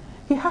space,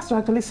 he has to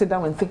actually sit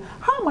down and think,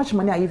 how much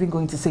money are you even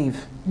going to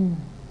save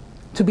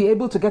to be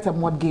able to get a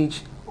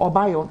mortgage or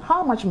buy your own?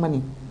 How much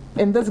money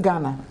in this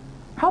Ghana?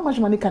 How much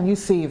money can you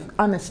save,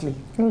 honestly,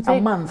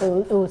 a month?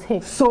 It will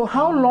take. So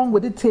how long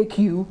would it take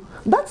you?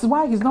 That's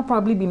why he's not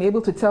probably been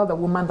able to tell the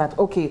woman that,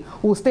 okay,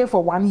 we'll stay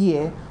for 1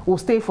 year, we'll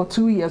stay for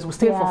 2 years, we'll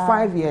stay for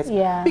 5 years.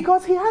 Yeah.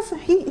 Because he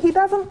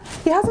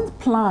hasn't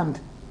planned.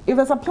 If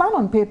there's a plan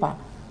on paper,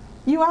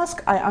 you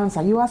ask, I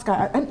answer, you ask,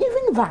 I, and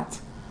even that,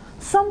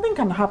 something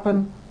can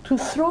happen to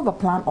throw the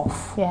plan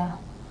off. Yeah.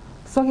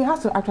 So he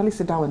has to actually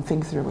sit down and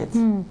think through it.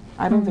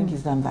 I don't think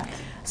he's done that.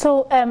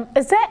 So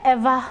is there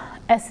ever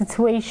a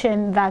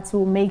situation that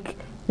will make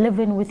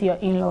living with your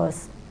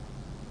in-laws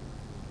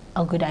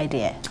a good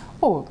idea?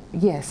 Oh,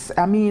 yes.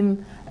 I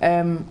mean,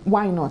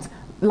 why not?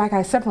 Like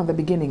I said from the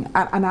beginning,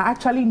 and I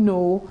actually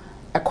know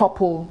a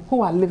couple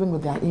who are living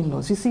with their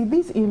in-laws. You see,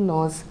 these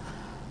in-laws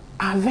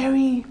are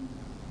very,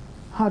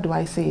 how do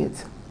I say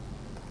it?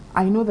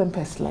 I know them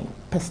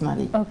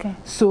personally. Okay.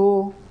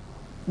 So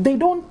they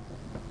don't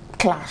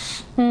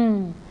clash.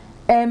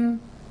 And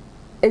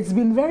it's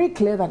been very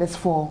clear that it's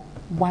for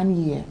 1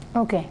 year.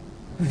 Okay.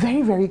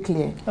 Very, very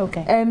clear.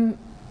 Okay. And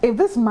if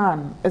this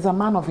man is a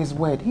man of his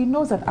word, he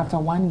knows that after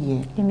 1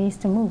 year, He needs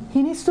to move.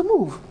 he needs to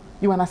move.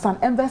 You understand?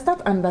 And there's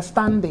that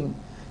understanding,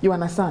 you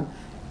understand,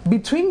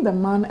 between the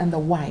man and the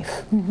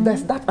wife.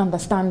 There's that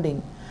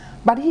understanding.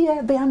 But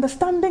here, the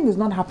understanding is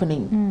not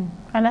happening.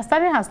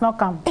 Understanding has not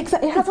come.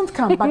 Exactly, it hasn't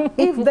come. But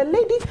if the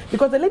lady,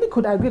 because the lady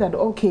could agree that,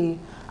 okay,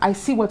 I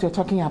see what you're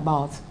talking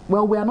about.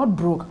 Well, we are not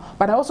broke,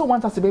 but I also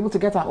want us to be able to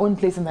get our own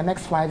place in the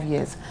next 5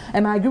 years.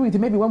 And I agree with you,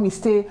 maybe when we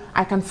stay,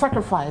 I can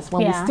sacrifice.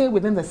 When we stay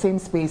within the same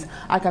space,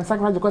 I can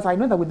sacrifice because I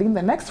know that within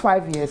the next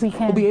 5 years,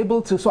 we'll be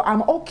able to. So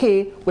I'm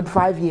okay with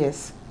 5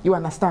 years, you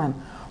understand?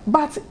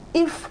 But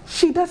if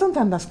she doesn't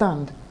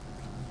understand,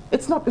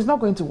 it's not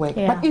going to work.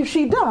 But if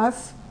she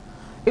does,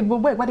 it will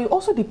work. But it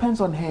also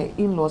depends on her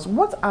in-laws.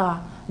 What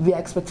are the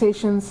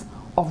expectations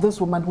of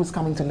this woman who's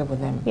coming to live with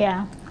them?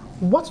 Yeah.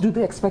 What do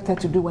they expect her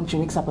to do when she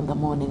wakes up in the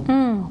morning?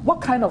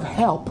 What kind of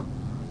help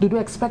do they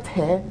expect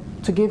her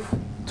to give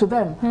to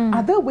them?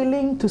 Are they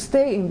willing to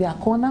stay in their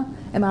corner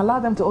and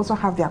allow them to also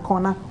have their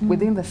corner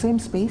within the same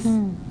space?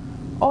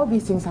 All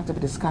these things have to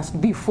be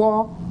discussed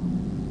before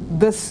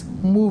this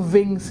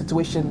moving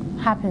situation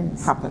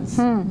happens.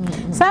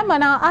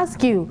 Simon, I'll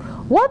ask you,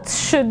 what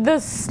should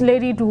this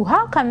lady do?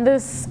 How can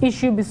this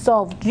issue be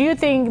solved? Do you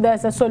think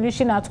there's a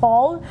solution at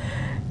all?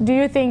 Do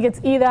you think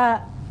it's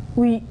either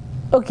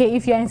okay,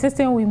 if you're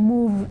insisting we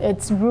move,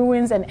 it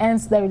ruins and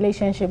ends the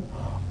relationship,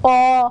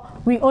 or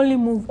we only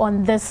move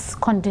on this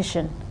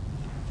condition?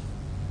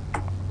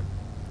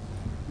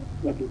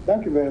 Okay,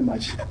 thank you very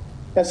much.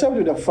 Except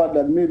with the fact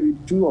that maybe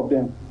two of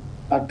them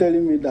are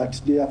telling me that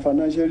they are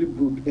financially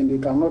broke and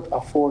they cannot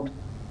afford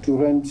to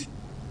rent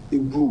a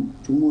room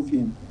to move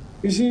in.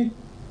 You see,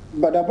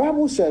 but the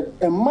Bible said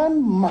a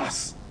man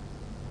must.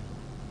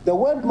 The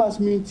word must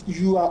means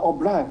you are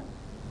obliged.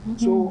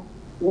 So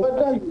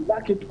whether you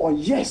like it or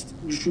yes,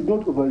 you should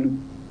not overlook.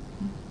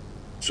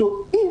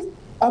 So if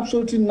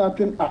absolutely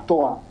nothing at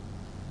all,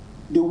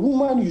 the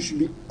woman, you should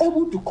be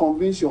able to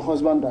convince your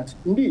husband that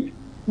indeed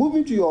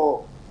moving to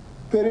your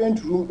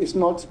parent room is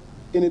not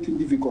anything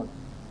difficult.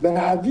 But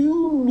have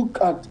you looked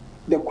at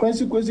the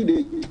consequences,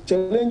 the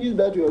challenges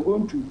that you are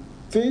going to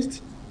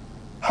face?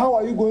 How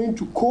are you going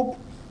to cope?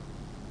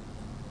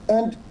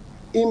 And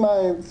in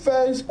my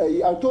first,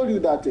 I told you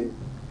that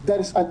there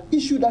is an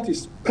issue that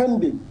is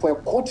pending for a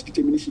court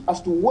determination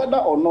as to whether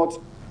or not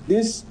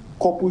this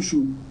couple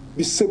should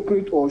be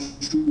separate or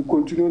should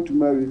continue to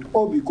marry,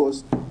 or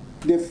because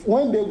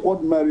when they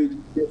got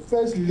married, they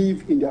first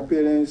lived in their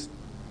parents'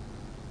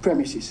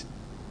 premises.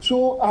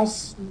 So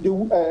as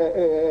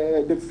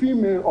the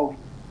female of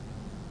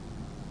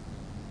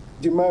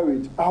the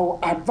marriage, I will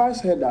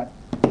advise her that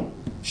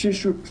she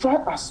should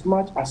try as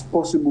much as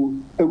possible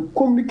and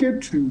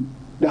communicate to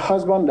the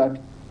husband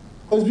that,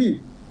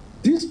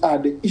 these are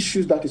the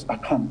issues that is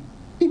at hand.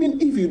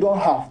 Even if you don't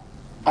have,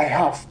 I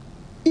have.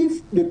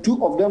 if the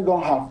two of them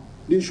don't have,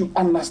 they should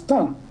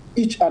understand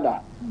each other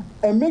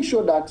and make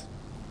sure that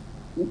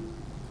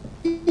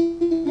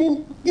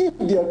even if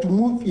they are to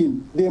move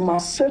in, they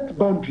must set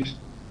boundaries.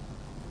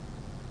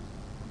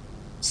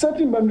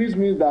 Setting boundaries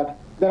means that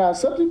there are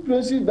certain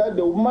places that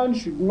the woman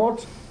should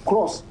not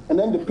cross, and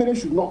then the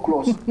parents should not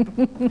cross.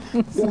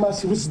 They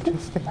must respect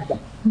each other.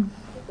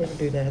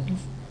 Do that.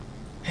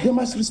 They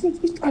must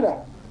respect each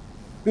other.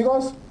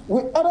 Because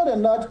other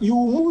than that, you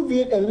move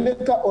in and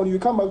later on you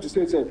come back to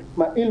say,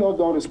 my in-laws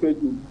don't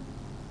respect me.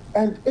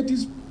 And it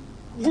is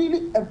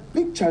really a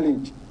big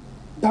challenge.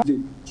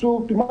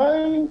 So to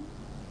my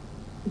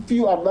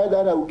few advice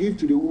that I will give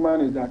to the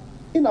woman is that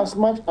in as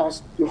much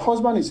as the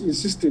husband is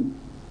insisting,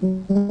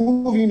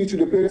 moving into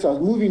the parents' house,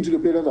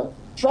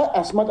 try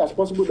as much as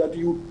possible that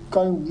you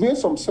can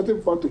raise some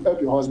certain fund to help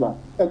your husband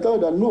and tell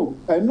them, no,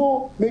 I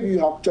know maybe you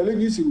have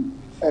challenges in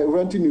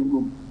renting a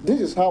room.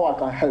 This is how I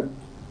can help.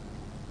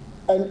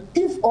 And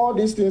if all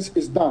these things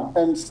is done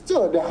and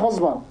still the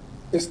husband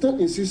is still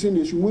insisting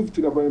they should move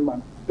to the very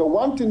man, the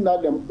one thing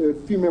that the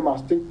female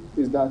must think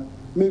is that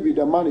maybe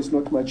the man is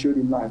not mature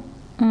in life.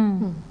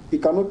 He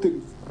cannot take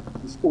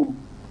his own.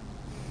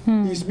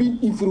 He's being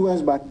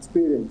influenced by his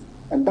parents.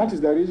 And that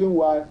is the reason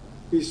why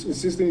he's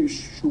insisting you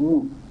should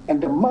move.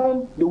 And the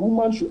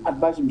woman should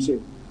advise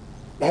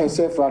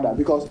herself rather,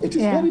 because it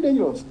is very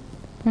dangerous.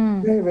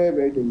 Very, very,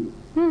 very dangerous.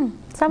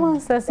 Someone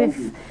says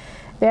if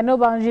there are no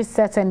boundaries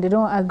set and they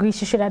don't agree,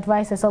 she should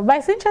advise herself. But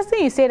it's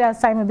interesting you say that,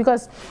 Simon,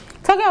 because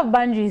talking of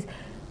boundaries,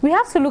 we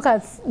have to look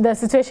at the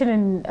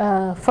situation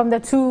from the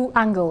two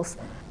angles.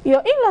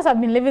 Your in-laws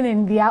have been living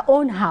in their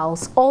own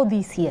house all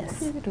these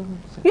years.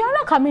 You are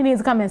not coming in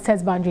to come and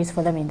set boundaries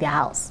for them in their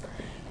house.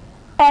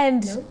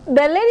 And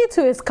the lady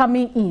too is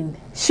coming in.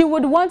 She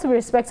would want to be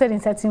respected in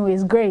certain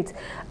ways, great.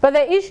 But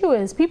the issue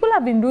is people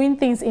have been doing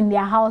things in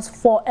their house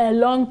for a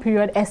long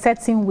period, a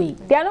certain way.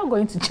 They are not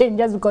going to change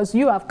just because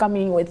you have come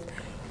in with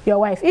your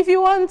wife. If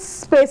you want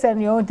space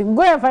and your own thing,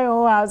 go and find your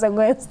own house and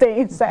go and stay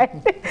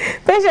inside.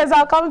 Patience,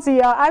 I'll come to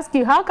you. I'll ask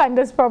you, how can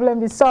this problem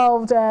be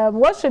solved?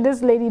 What should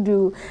this lady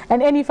do?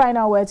 And any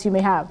final words you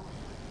may have.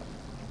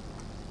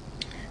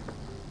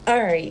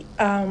 All right.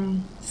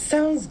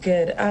 Sounds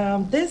good.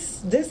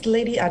 This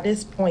lady at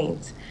this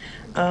point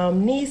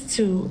needs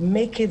to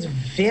make it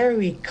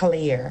very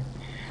clear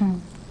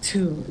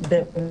to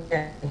the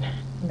man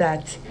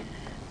that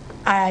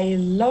I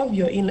love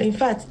your in-law. In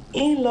fact,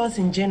 in-laws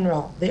in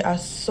general, they are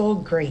so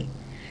great.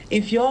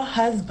 If your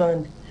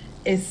husband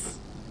is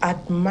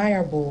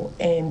admirable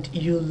and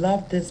you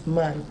love this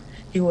man,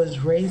 he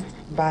was raised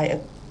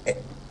by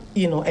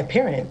a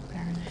parent,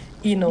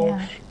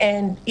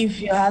 and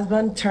if your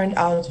husband turned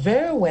out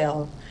very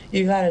well,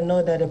 you got to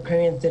know that the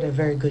parents did a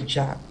very good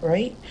job,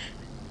 right?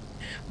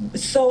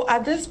 So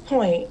at this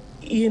point,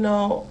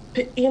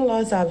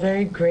 in-laws are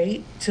very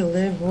great to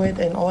live with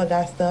and all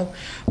that stuff,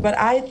 but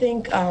I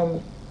think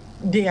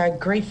they are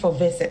great for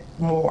visit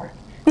more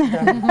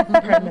than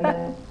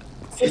permanent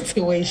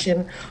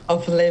situation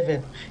of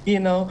living.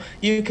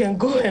 You can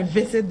go and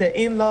visit the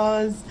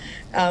in-laws.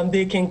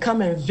 They can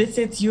come and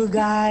visit you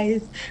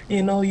guys.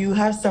 You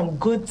have some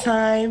good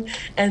time,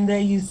 and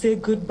then you say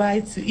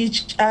goodbye to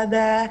each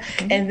other,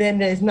 and then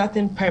there's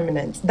nothing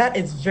permanent. That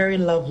is very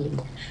lovely.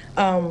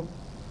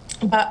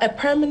 But a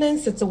permanent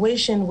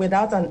situation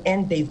without an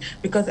end date,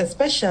 because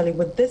especially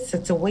with this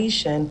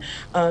situation,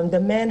 the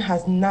man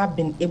has not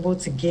been able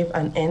to give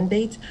an end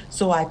date,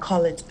 so I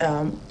call it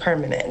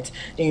permanent.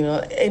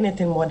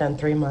 Anything more than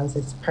 3 months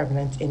is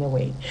permanent in a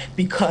way,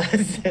 because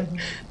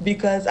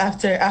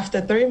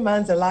after 3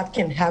 months, a lot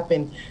can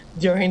happen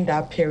during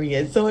that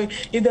period. So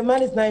if the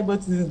man is not able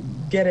to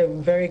get a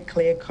very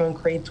clear,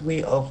 concrete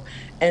way of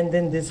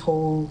ending this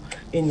whole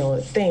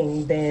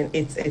thing, then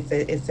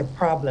it's a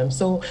problem.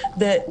 So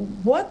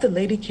what the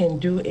lady can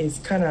do is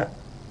kind of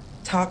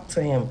talk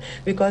to him,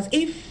 because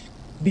if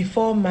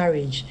before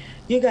marriage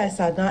you guys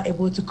are not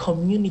able to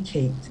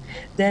communicate,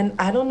 then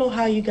I don't know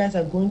how you guys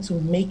are going to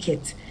make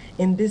it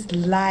in this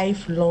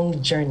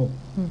lifelong journey.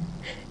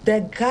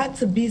 There got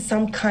to be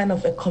some kind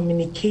of a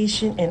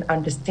communication and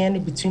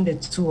understanding between the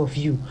two of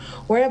you,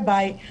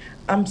 whereby,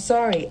 I'm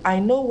sorry, I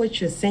know what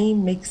you're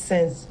saying makes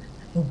sense,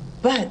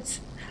 but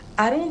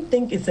I don't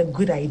think it's a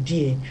good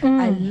idea.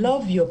 I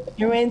love your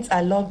parents,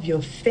 I love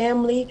your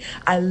family,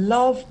 I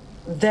love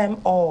them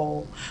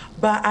all,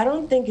 but I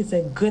don't think it's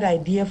a good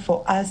idea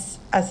for us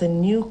as a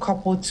new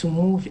couple to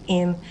move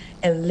in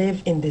and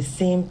live in the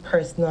same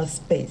personal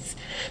space.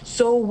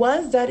 So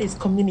once that is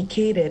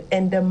communicated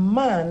and the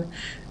man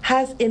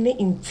has any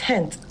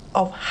intent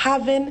of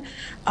having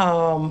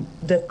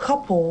the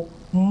couple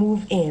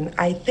move in,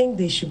 I think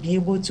they should be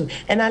able to.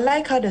 And I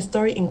like how the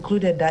story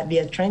included that they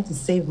are trying to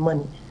save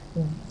money.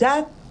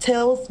 That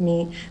tells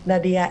me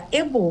that they are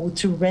able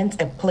to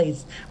rent a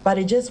place, but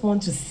they just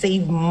want to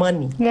save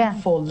money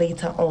for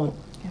later on.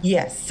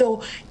 Yes.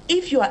 So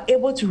if you are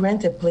able to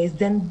rent a place,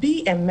 then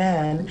be a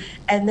man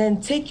and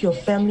then take your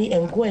family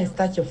and go and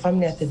start your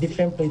family at a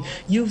different place.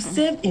 You've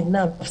saved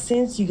enough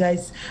since you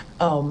guys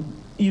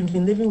you've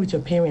been living with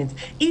your parents,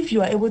 if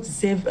you are able to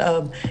save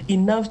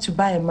enough to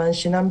buy a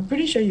mansion, I'm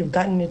pretty sure you've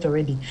gotten it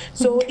already.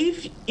 So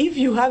if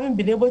you haven't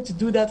been able to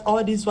do that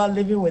all this while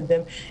living with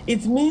them,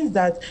 it means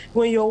that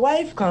when your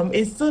wife comes,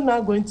 it's still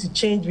not going to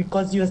change,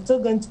 because you're still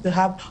going to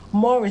have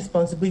more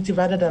responsibility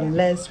rather than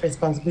less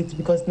responsibility,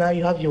 because now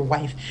you have your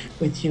wife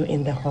with you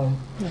in the home.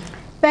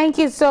 Thank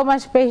you so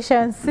much,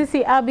 Patience.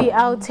 Sissy, Abby,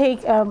 I'll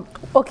take,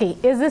 okay,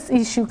 is this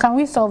issue, can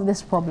we solve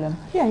this problem?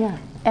 Yeah.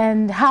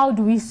 And how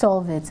do we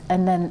solve it?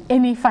 And then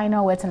any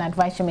final words and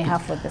advice you may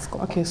have for this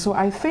couple? Okay, so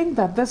I think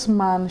that this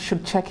man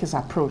should check his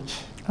approach.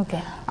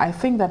 Okay. I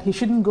think that he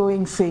shouldn't go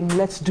in saying,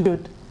 let's do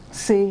it.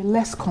 Say,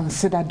 let's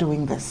consider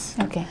doing this.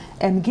 Okay.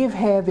 And give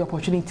her the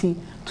opportunity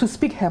to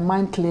speak her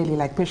mind clearly,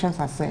 like Patience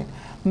has said.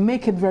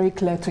 Make it very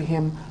clear to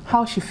him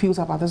how she feels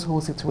about this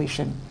whole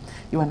situation.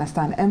 You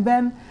understand? And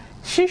then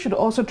she should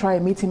also try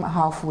and meet him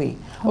halfway.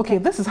 Okay,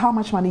 this is how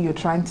much money you're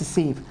trying to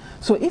save.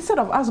 So instead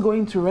of us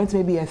going to rent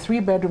maybe a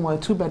 3-bedroom or a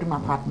 2-bedroom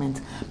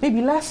apartment,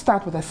 maybe let's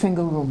start with a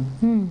single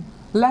room.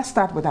 Let's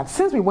start with that,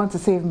 since we want to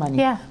save money.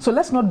 Yeah. So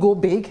let's not go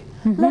big.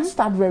 Let's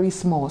start very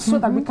small so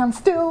that we can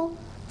still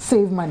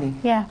save money.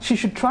 Yeah. She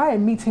should try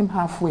and meet him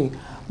halfway.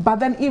 But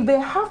then if they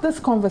have this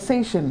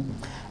conversation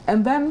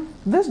and then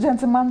this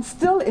gentleman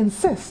still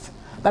insists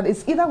that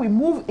it's either we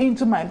move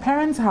into my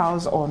parents'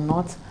 house or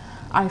not,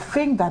 I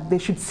think that they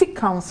should seek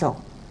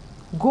counsel.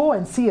 Go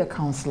and see a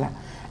counselor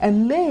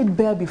and lay it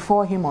bare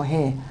before him or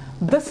her.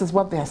 This is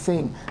what they are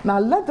saying. Now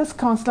let this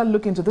counselor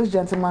look into this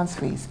gentleman's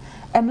face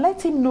and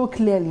let him know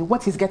clearly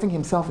what he's getting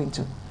himself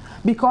into.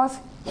 Because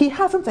he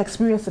hasn't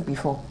experienced it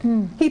before.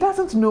 He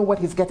doesn't know what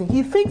he's getting.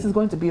 He thinks it's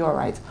going to be all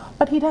right,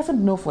 but he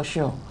doesn't know for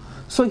sure.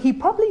 So he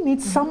probably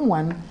needs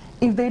someone,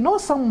 if they know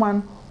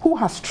someone who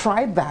has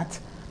tried that,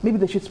 maybe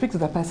they should speak to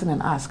that person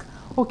and ask,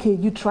 okay,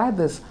 you tried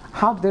this,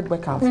 how did it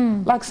work out?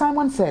 Like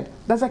Simon said,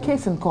 there's a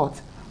case in court.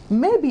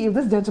 Maybe if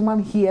this gentleman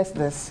hears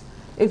this,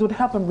 it would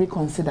help him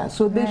reconsider.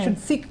 So they should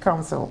seek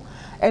counsel,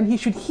 and he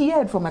should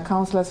hear it from a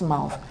counselor's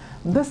mouth.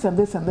 This and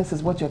this and this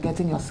is what you're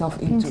getting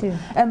yourself into.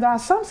 And there are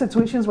some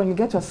situations when you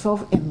get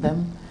yourself in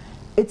them,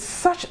 it's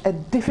such a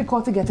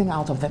difficulty getting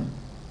out of them.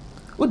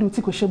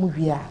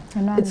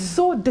 It's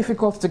so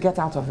difficult to get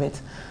out of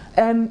it.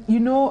 And you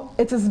know,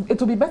 it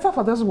will be better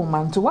for this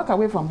woman to walk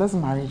away from this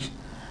marriage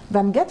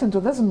than get into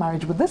this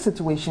marriage with this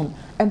situation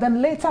and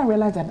then later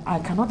realize that I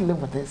cannot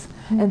live with this.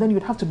 And then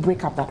you'd have to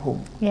break up that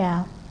home.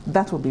 Yeah.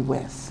 That would be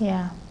worse.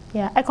 Yeah.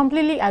 I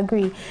completely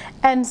agree.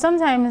 And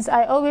sometimes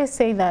I always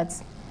say that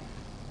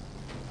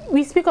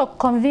we speak of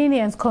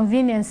convenience,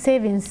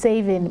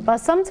 saving, but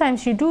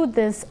sometimes you do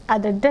this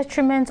at the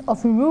detriment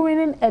of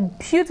ruining a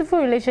beautiful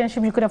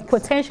relationship you could have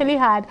potentially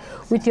had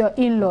with your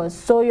in-laws.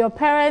 So your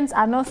parents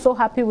are not so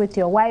happy with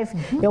your wife,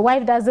 your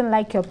wife doesn't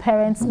like your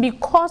parents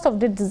because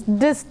of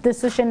this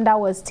decision that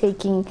was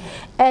taken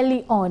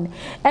early on.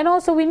 And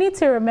also we need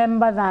to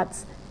remember that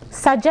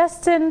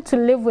suggesting to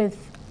live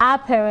with our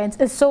parents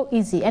is so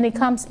easy, and it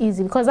comes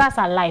easy because that's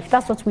our life,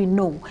 that's what we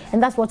know,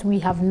 and that's what we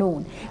have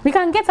known. We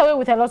can get away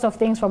with a lot of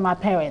things from our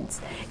parents.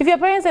 If your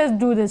parents says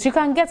do this, you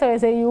can get away and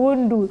say you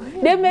wouldn't do.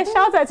 They may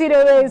shout at you,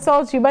 they may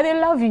insult you, but they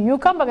love you. You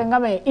come back and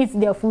come and eat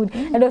their food,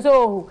 and they say,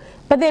 oh,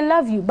 but they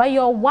love you. But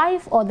your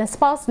wife or the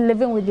spouse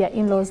living with their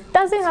in-laws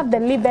doesn't have the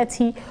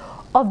liberty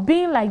of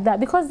being like that,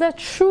 because the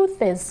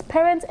truth is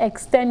parents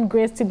extend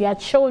grace to their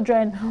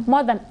children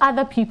more than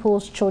other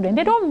people's children.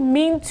 They don't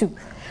mean to.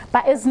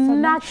 But it's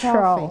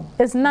natural.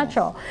 It's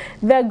natural.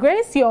 The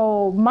grace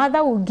your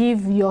mother will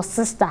give your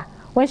sister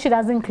when she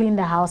doesn't clean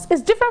the house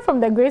is different from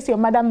the grace your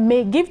mother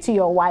may give to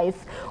your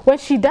wife when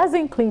she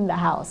doesn't clean the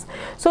house.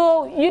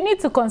 So you need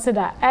to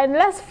consider, and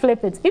let's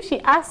flip it. If she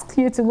asks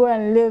you to go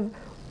and live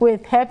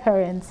with her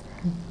parents,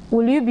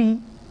 will you be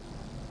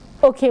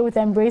okay with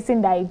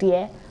embracing the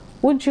idea?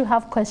 Wouldn't you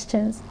have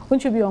questions?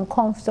 Wouldn't you be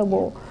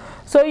uncomfortable?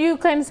 So you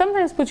can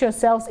sometimes put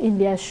yourselves in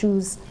their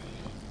shoes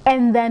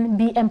and then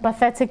be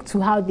empathetic to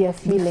how they're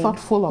feeling. Be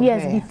thoughtful of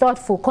her. Be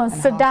thoughtful.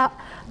 Consider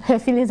her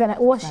feelings and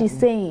what she's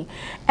saying.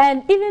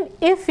 And even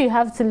if you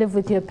have to live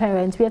with your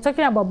parents, we are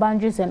talking about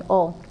boundaries and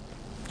all.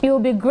 It will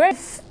be great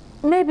if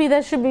maybe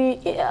there should be,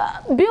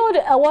 build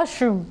a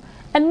washroom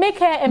and make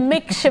her a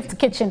makeshift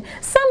kitchen.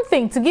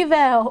 Something to give her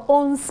her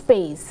own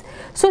space,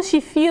 so she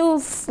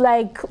feels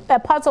like a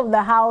part of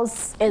the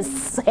house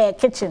is her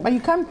kitchen. But you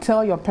can't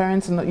tell your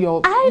parents,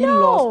 your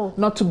in-laws,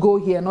 not to go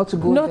here, not to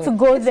go there. Not to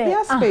go there.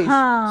 It's their space.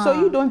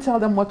 So you don't tell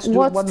them what to do,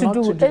 what not to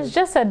do. It's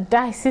just a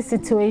dicey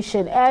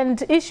situation.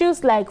 And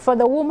issues like, for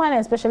the woman,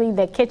 especially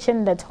the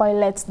kitchen, the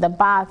toilet, the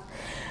bath.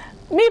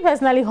 Me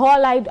personally,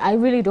 whole life, I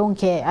really don't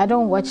care. I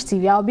don't watch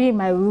TV. I'll be in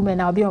my room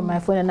and I'll be on my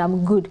phone and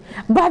I'm good.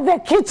 But the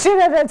kitchen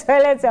and the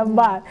toilet and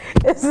bath,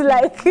 it's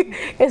like,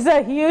 it's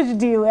a huge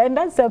deal. And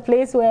that's a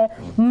place where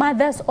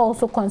mothers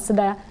also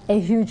consider a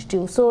huge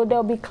deal. So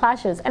there'll be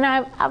clashes. And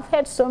I've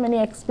had so many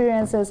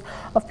experiences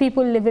of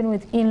people living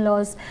with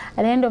in-laws.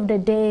 At the end of the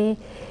day,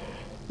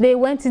 they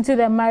went into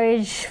the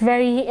marriage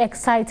very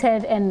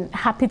excited and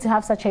happy to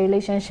have such a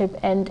relationship,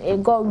 and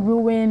it got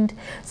ruined.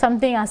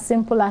 Something as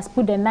simple as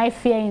put a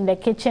knife here in the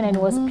kitchen and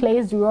it was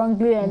placed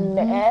wrongly,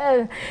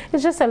 and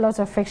it's just a lot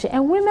of friction.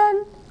 And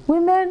women,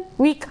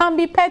 we can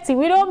be petty.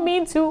 We don't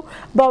mean to,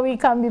 but we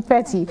can be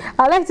petty.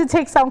 I'd like to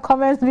take some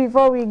comments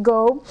before we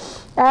go.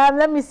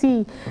 Let me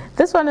see.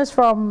 This one is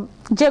from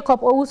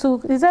Jacob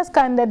Owusu. He says,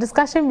 can the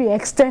discussion be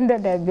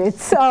extended a bit?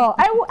 So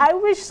I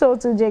wish so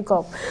to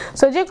Jacob.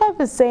 So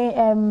Jacob is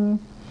saying,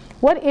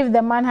 what if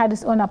the man had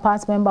his own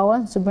apartment but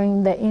wants to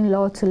bring the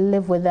in-law to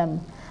live with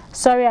them?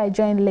 Sorry I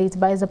joined late,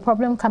 but is the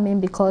problem coming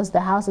because the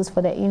house is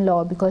for the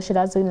in-law, because she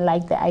doesn't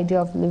like the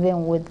idea of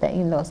living with the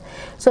in-laws?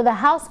 So the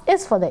house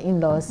is for the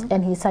in-laws,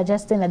 and he's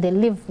suggesting that they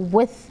live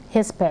with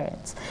his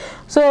parents.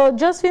 So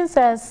Josephine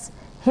says,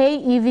 hey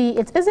Evie,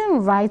 it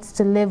isn't right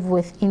to live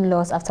with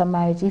in-laws after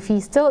marriage. If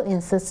he still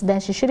insists, then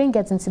she shouldn't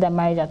get into the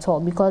marriage at all,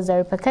 because the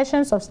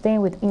repercussions of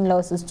staying with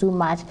in-laws is too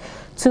much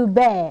to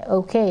bear.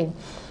 Okay,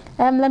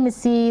 let me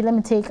see, let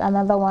me take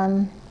another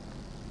one.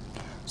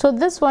 So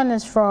this one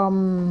is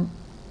from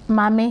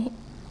Mami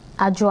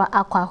Ajua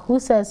Aqua, who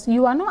says,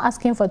 you are not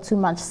asking for too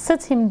much.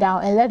 Sit him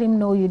down and let him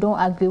know you don't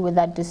agree with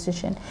that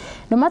decision.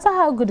 No matter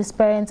how good his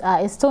parents are,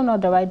 it's still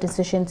not the right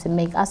decision to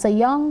make. As a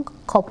young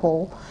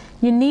couple,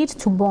 you need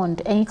to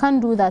bond, and you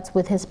can't do that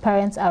with his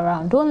parents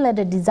around. Don't let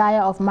the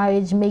desire of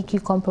marriage make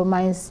you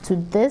compromise to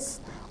this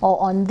or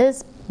on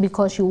this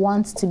because you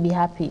want to be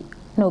happy.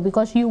 No,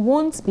 because you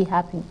won't be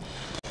happy.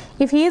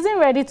 If he isn't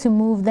ready to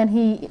move, then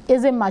he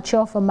isn't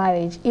mature for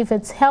marriage. If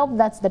it's help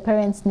that the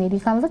parents need, you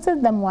can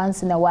visit them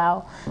once in a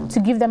while to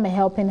give them a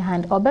helping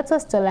hand, or better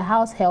still, a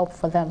house help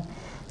for them.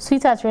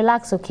 Sweetheart,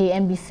 relax, okay,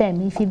 and be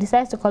firm. If he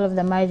decides to call off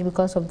the marriage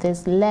because of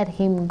this, let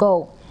him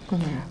go.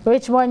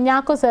 Richmond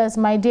Nyako says,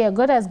 my dear,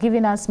 God has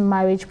given us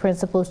marriage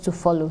principles to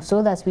follow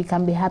so that we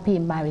can be happy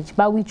in marriage,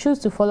 but we choose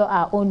to follow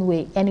our own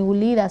way, and it will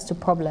lead us to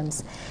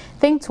problems.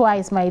 Think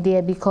twice, my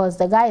dear, because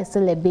the guy is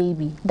still a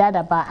baby.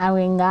 Dadaba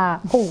Aringa.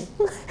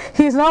 Oh,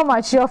 he's not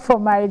mature for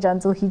marriage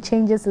until he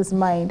changes his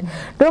mind.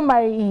 Don't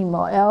marry him,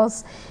 or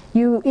else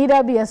you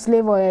either be a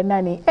slave or a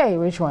nanny. Hey,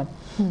 rich one.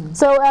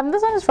 So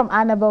this one is from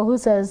Annabelle, who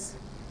says,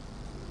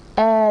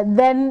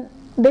 then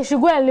they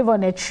should go and live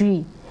on a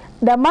tree.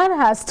 The man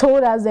has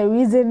told us the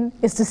reason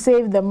is to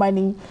save the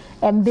money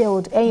and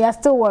build, and you're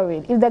still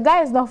worried. If the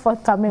guy is not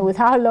forthcoming with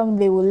how long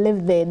they will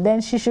live there,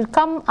 then she should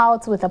come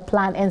out with a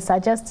plan and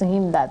suggest to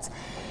him that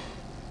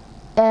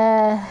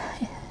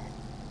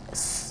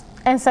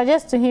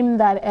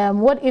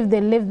what if they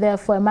live there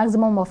for a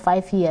maximum of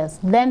 5 years?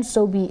 Then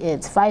so be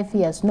it. 5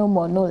 years, no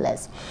more, no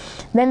less.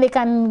 Then they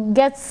can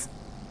get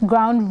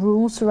ground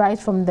rules right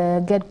from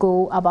the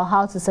get-go about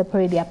how to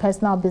separate their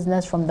personal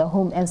business from the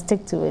home and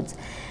stick to it.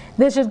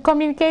 They should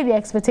communicate their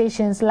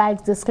expectations,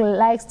 likes,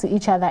 dislikes to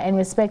each other, and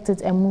respect it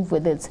and move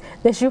with it.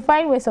 They should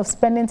find ways of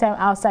spending time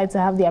outside to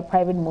have their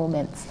private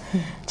moments.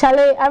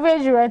 Charlie,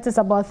 average rent is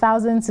about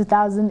 1,000 to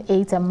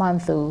 1,008 a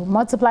month. Though.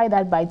 Multiply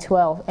that by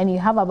 12, and you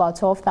have about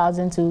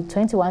 12,000 to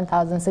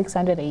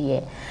 21,600 a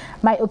year.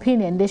 My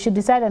opinion, they should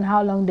decide on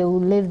how long they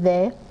will live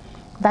there.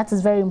 That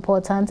is very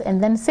important,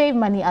 and then save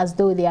money as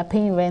though they are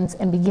paying rent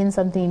and begin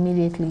something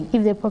immediately.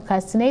 If they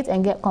procrastinate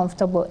and get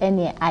comfortable,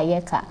 any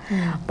ayeka.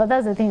 But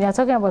that's the thing, they're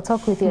talking about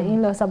talk with your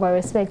in-laws about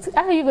respect.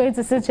 How are you going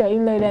to sit your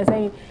in-law and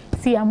say,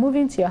 see, I'm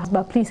moving to your house,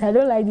 but please, I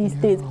don't like these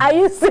days. Are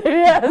you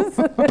serious?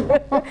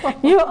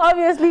 You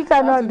obviously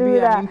cannot do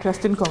that. An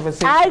interesting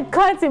conversation. I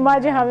can't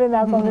imagine having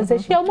that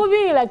conversation. You're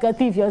moving like a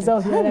thief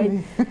yourself. You're like,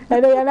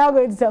 and then you're now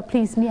going to say,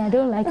 please, me, I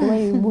don't like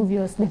when you move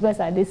your slippers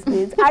at this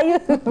place. Are you?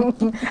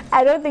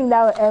 I don't think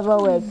that will ever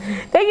work.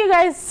 Thank you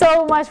guys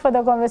so much for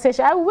the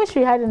conversation. I wish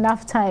we had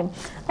enough time.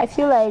 I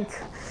feel like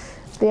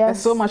there's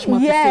so much more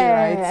to say,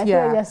 right? I feel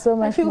like there's so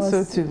much more. I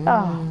feel so too.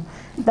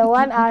 The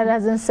 1 hour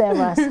doesn't serve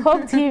us.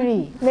 Hope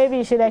TV, maybe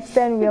you should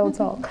extend Real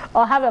Talk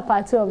or have a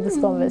part 2 of this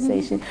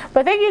conversation.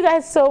 But thank you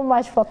guys so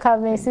much for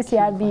coming. Sisi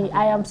Abi,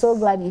 I am so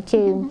glad you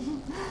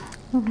came.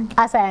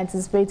 As I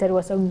anticipated, it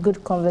was a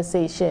good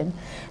conversation.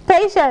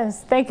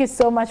 Patience, thank you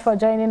so much for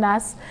joining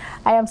us.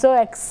 I am so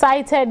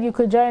excited you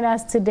could join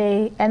us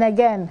today. And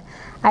again,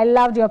 I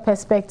loved your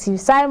perspective.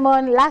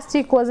 Simon, last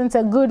week wasn't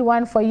a good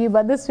one for you,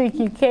 but this week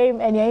you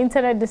came and your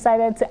internet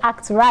decided to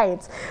act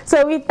right.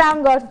 So we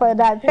thank God for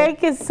that.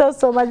 Thank you so,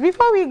 so much.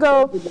 Before we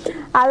go,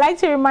 I'd like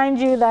to remind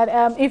you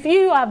that if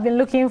you have been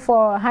looking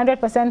for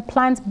 100%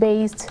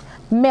 plant-based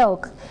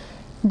milk,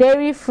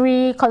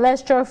 dairy-free,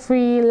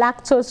 cholesterol-free,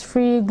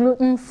 lactose-free,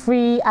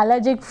 gluten-free,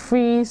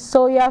 allergic-free,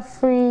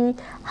 soya-free,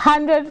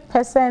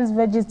 100%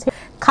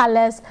 vegetarian,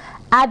 colors,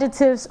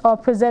 additives or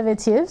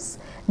preservatives,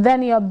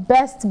 then your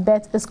best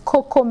bet is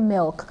cocoa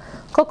milk.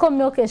 Cocoa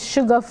milk is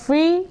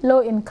sugar-free, low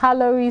in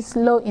calories,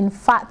 low in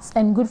fats,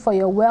 and good for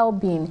your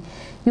well-being.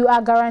 You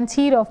are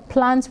guaranteed of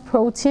plant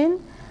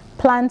protein,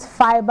 plant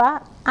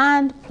fiber,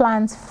 and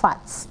plant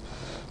fats.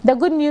 The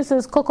good news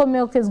is cocoa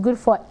milk is good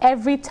for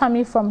every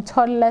tummy from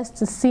toddlers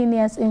to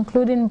seniors,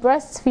 including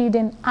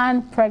breastfeeding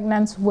and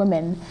pregnant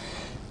women.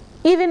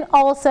 even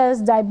ulcers,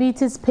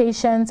 diabetes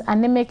patients,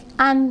 anemic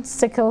and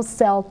sickle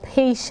cell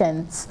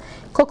patients.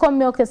 Cocoa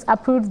milk is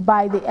approved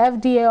by the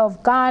FDA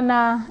of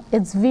Ghana.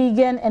 It's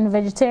vegan and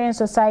vegetarian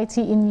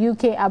society in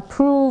UK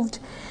approved.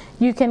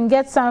 You can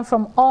get some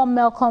from all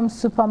Melcom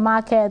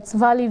supermarkets,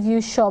 Valley View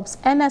shops,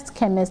 NS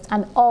Chemist,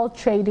 and all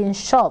trading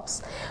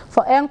shops.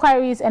 For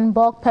enquiries and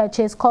bulk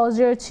purchase, call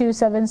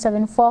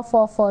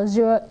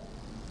 0277-444-0180,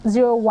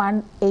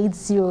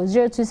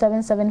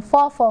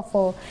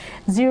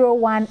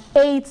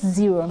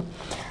 0277-444-0180.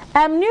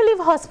 New Leaf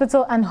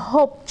Hospital and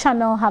Hope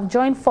Channel have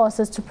joined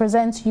forces to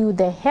present to you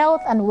the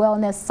Health and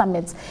Wellness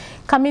Summit,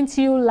 coming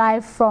to you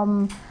live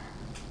from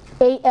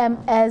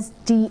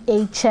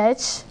AMSDA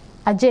Church,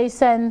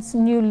 adjacent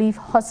New Leaf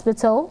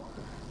Hospital,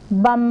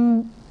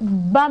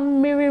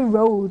 Bamiri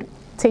Road,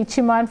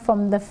 Techiman,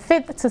 from the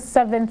 5th to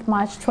 7th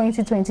March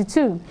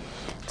 2022.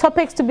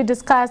 Topics to be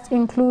discussed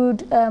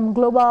include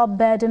global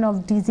burden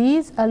of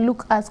disease, a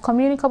look at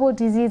communicable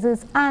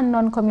diseases and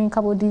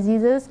non-communicable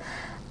diseases,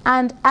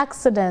 and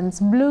accidents,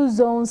 blue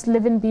zones,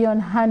 living beyond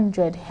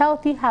 100,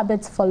 healthy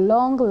habits for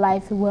long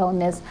life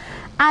wellness,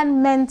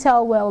 and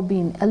mental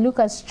well-being, a look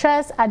at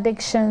stress,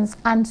 addictions,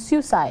 and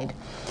suicide.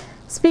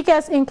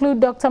 Speakers include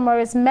Dr.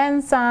 Maurice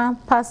Mensah,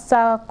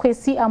 Pastor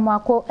Kwesi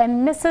Amwako,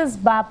 and Mrs.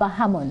 Barbara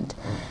Hammond.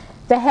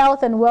 The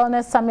Health and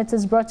Wellness Summit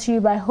is brought to you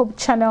by Hope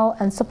Channel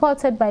and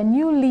supported by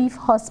New Leaf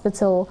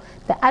Hospital,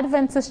 the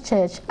Adventist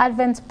Church,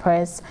 Advent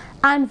Press,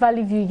 and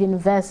Valley View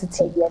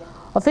University.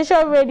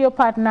 Official radio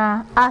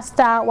partner,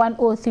 Astar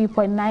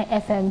 103.9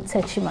 FM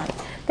Techiman.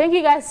 Thank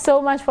you guys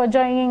so much for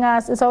joining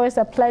us. It's always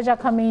a pleasure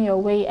coming your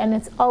way, and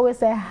it's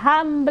always a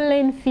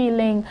humbling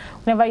feeling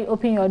whenever you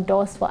open your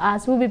doors for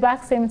us. We'll be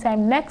back same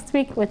time next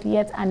week with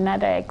yet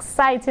another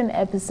exciting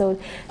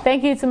episode.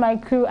 Thank you to my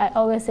crew. I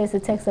always say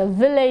it takes a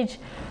village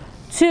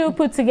to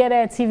put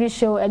together a TV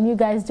show, and you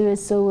guys do it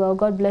so well.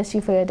 God bless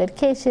you for your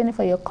dedication,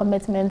 for your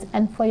commitment,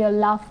 and for your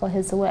love for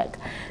his work.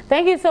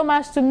 Thank you so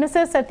much to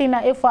Mrs.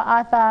 Satina Ifwa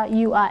Arthur.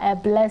 You are a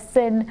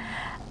blessing.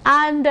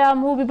 And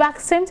we'll be back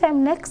same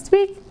time next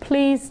week.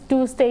 Please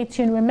do stay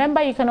tuned.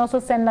 Remember, you can also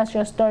send us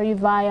your story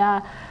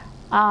via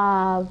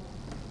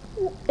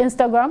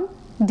Instagram,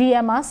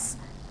 DM us,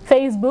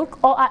 Facebook,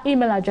 or our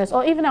email address,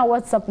 or even our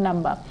WhatsApp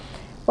number.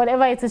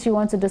 Whatever it is you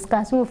want to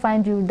discuss, we will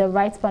find you the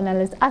right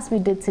panelist, as we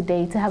did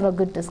today, to have a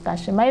good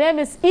discussion. My name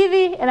is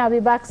Evie, and I'll be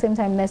back same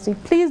time next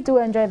week. Please do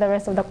enjoy the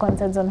rest of the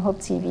content on Hope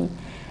TV,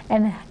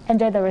 and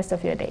enjoy the rest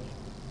of your day.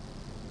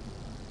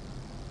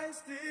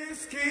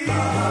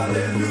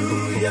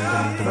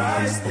 Hallelujah,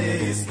 Christ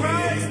is King.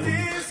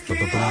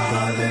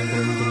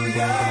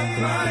 Hallelujah,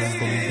 Christ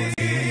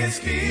is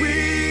King.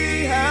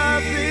 We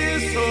have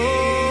this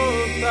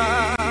hope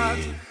that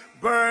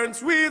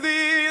burns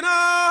within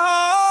our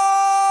heart.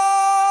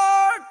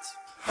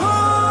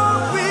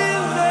 Hope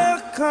in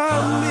the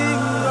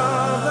coming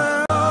of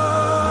the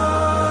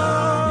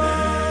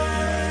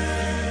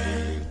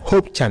Lord.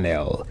 Hope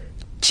Channel,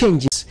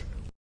 changes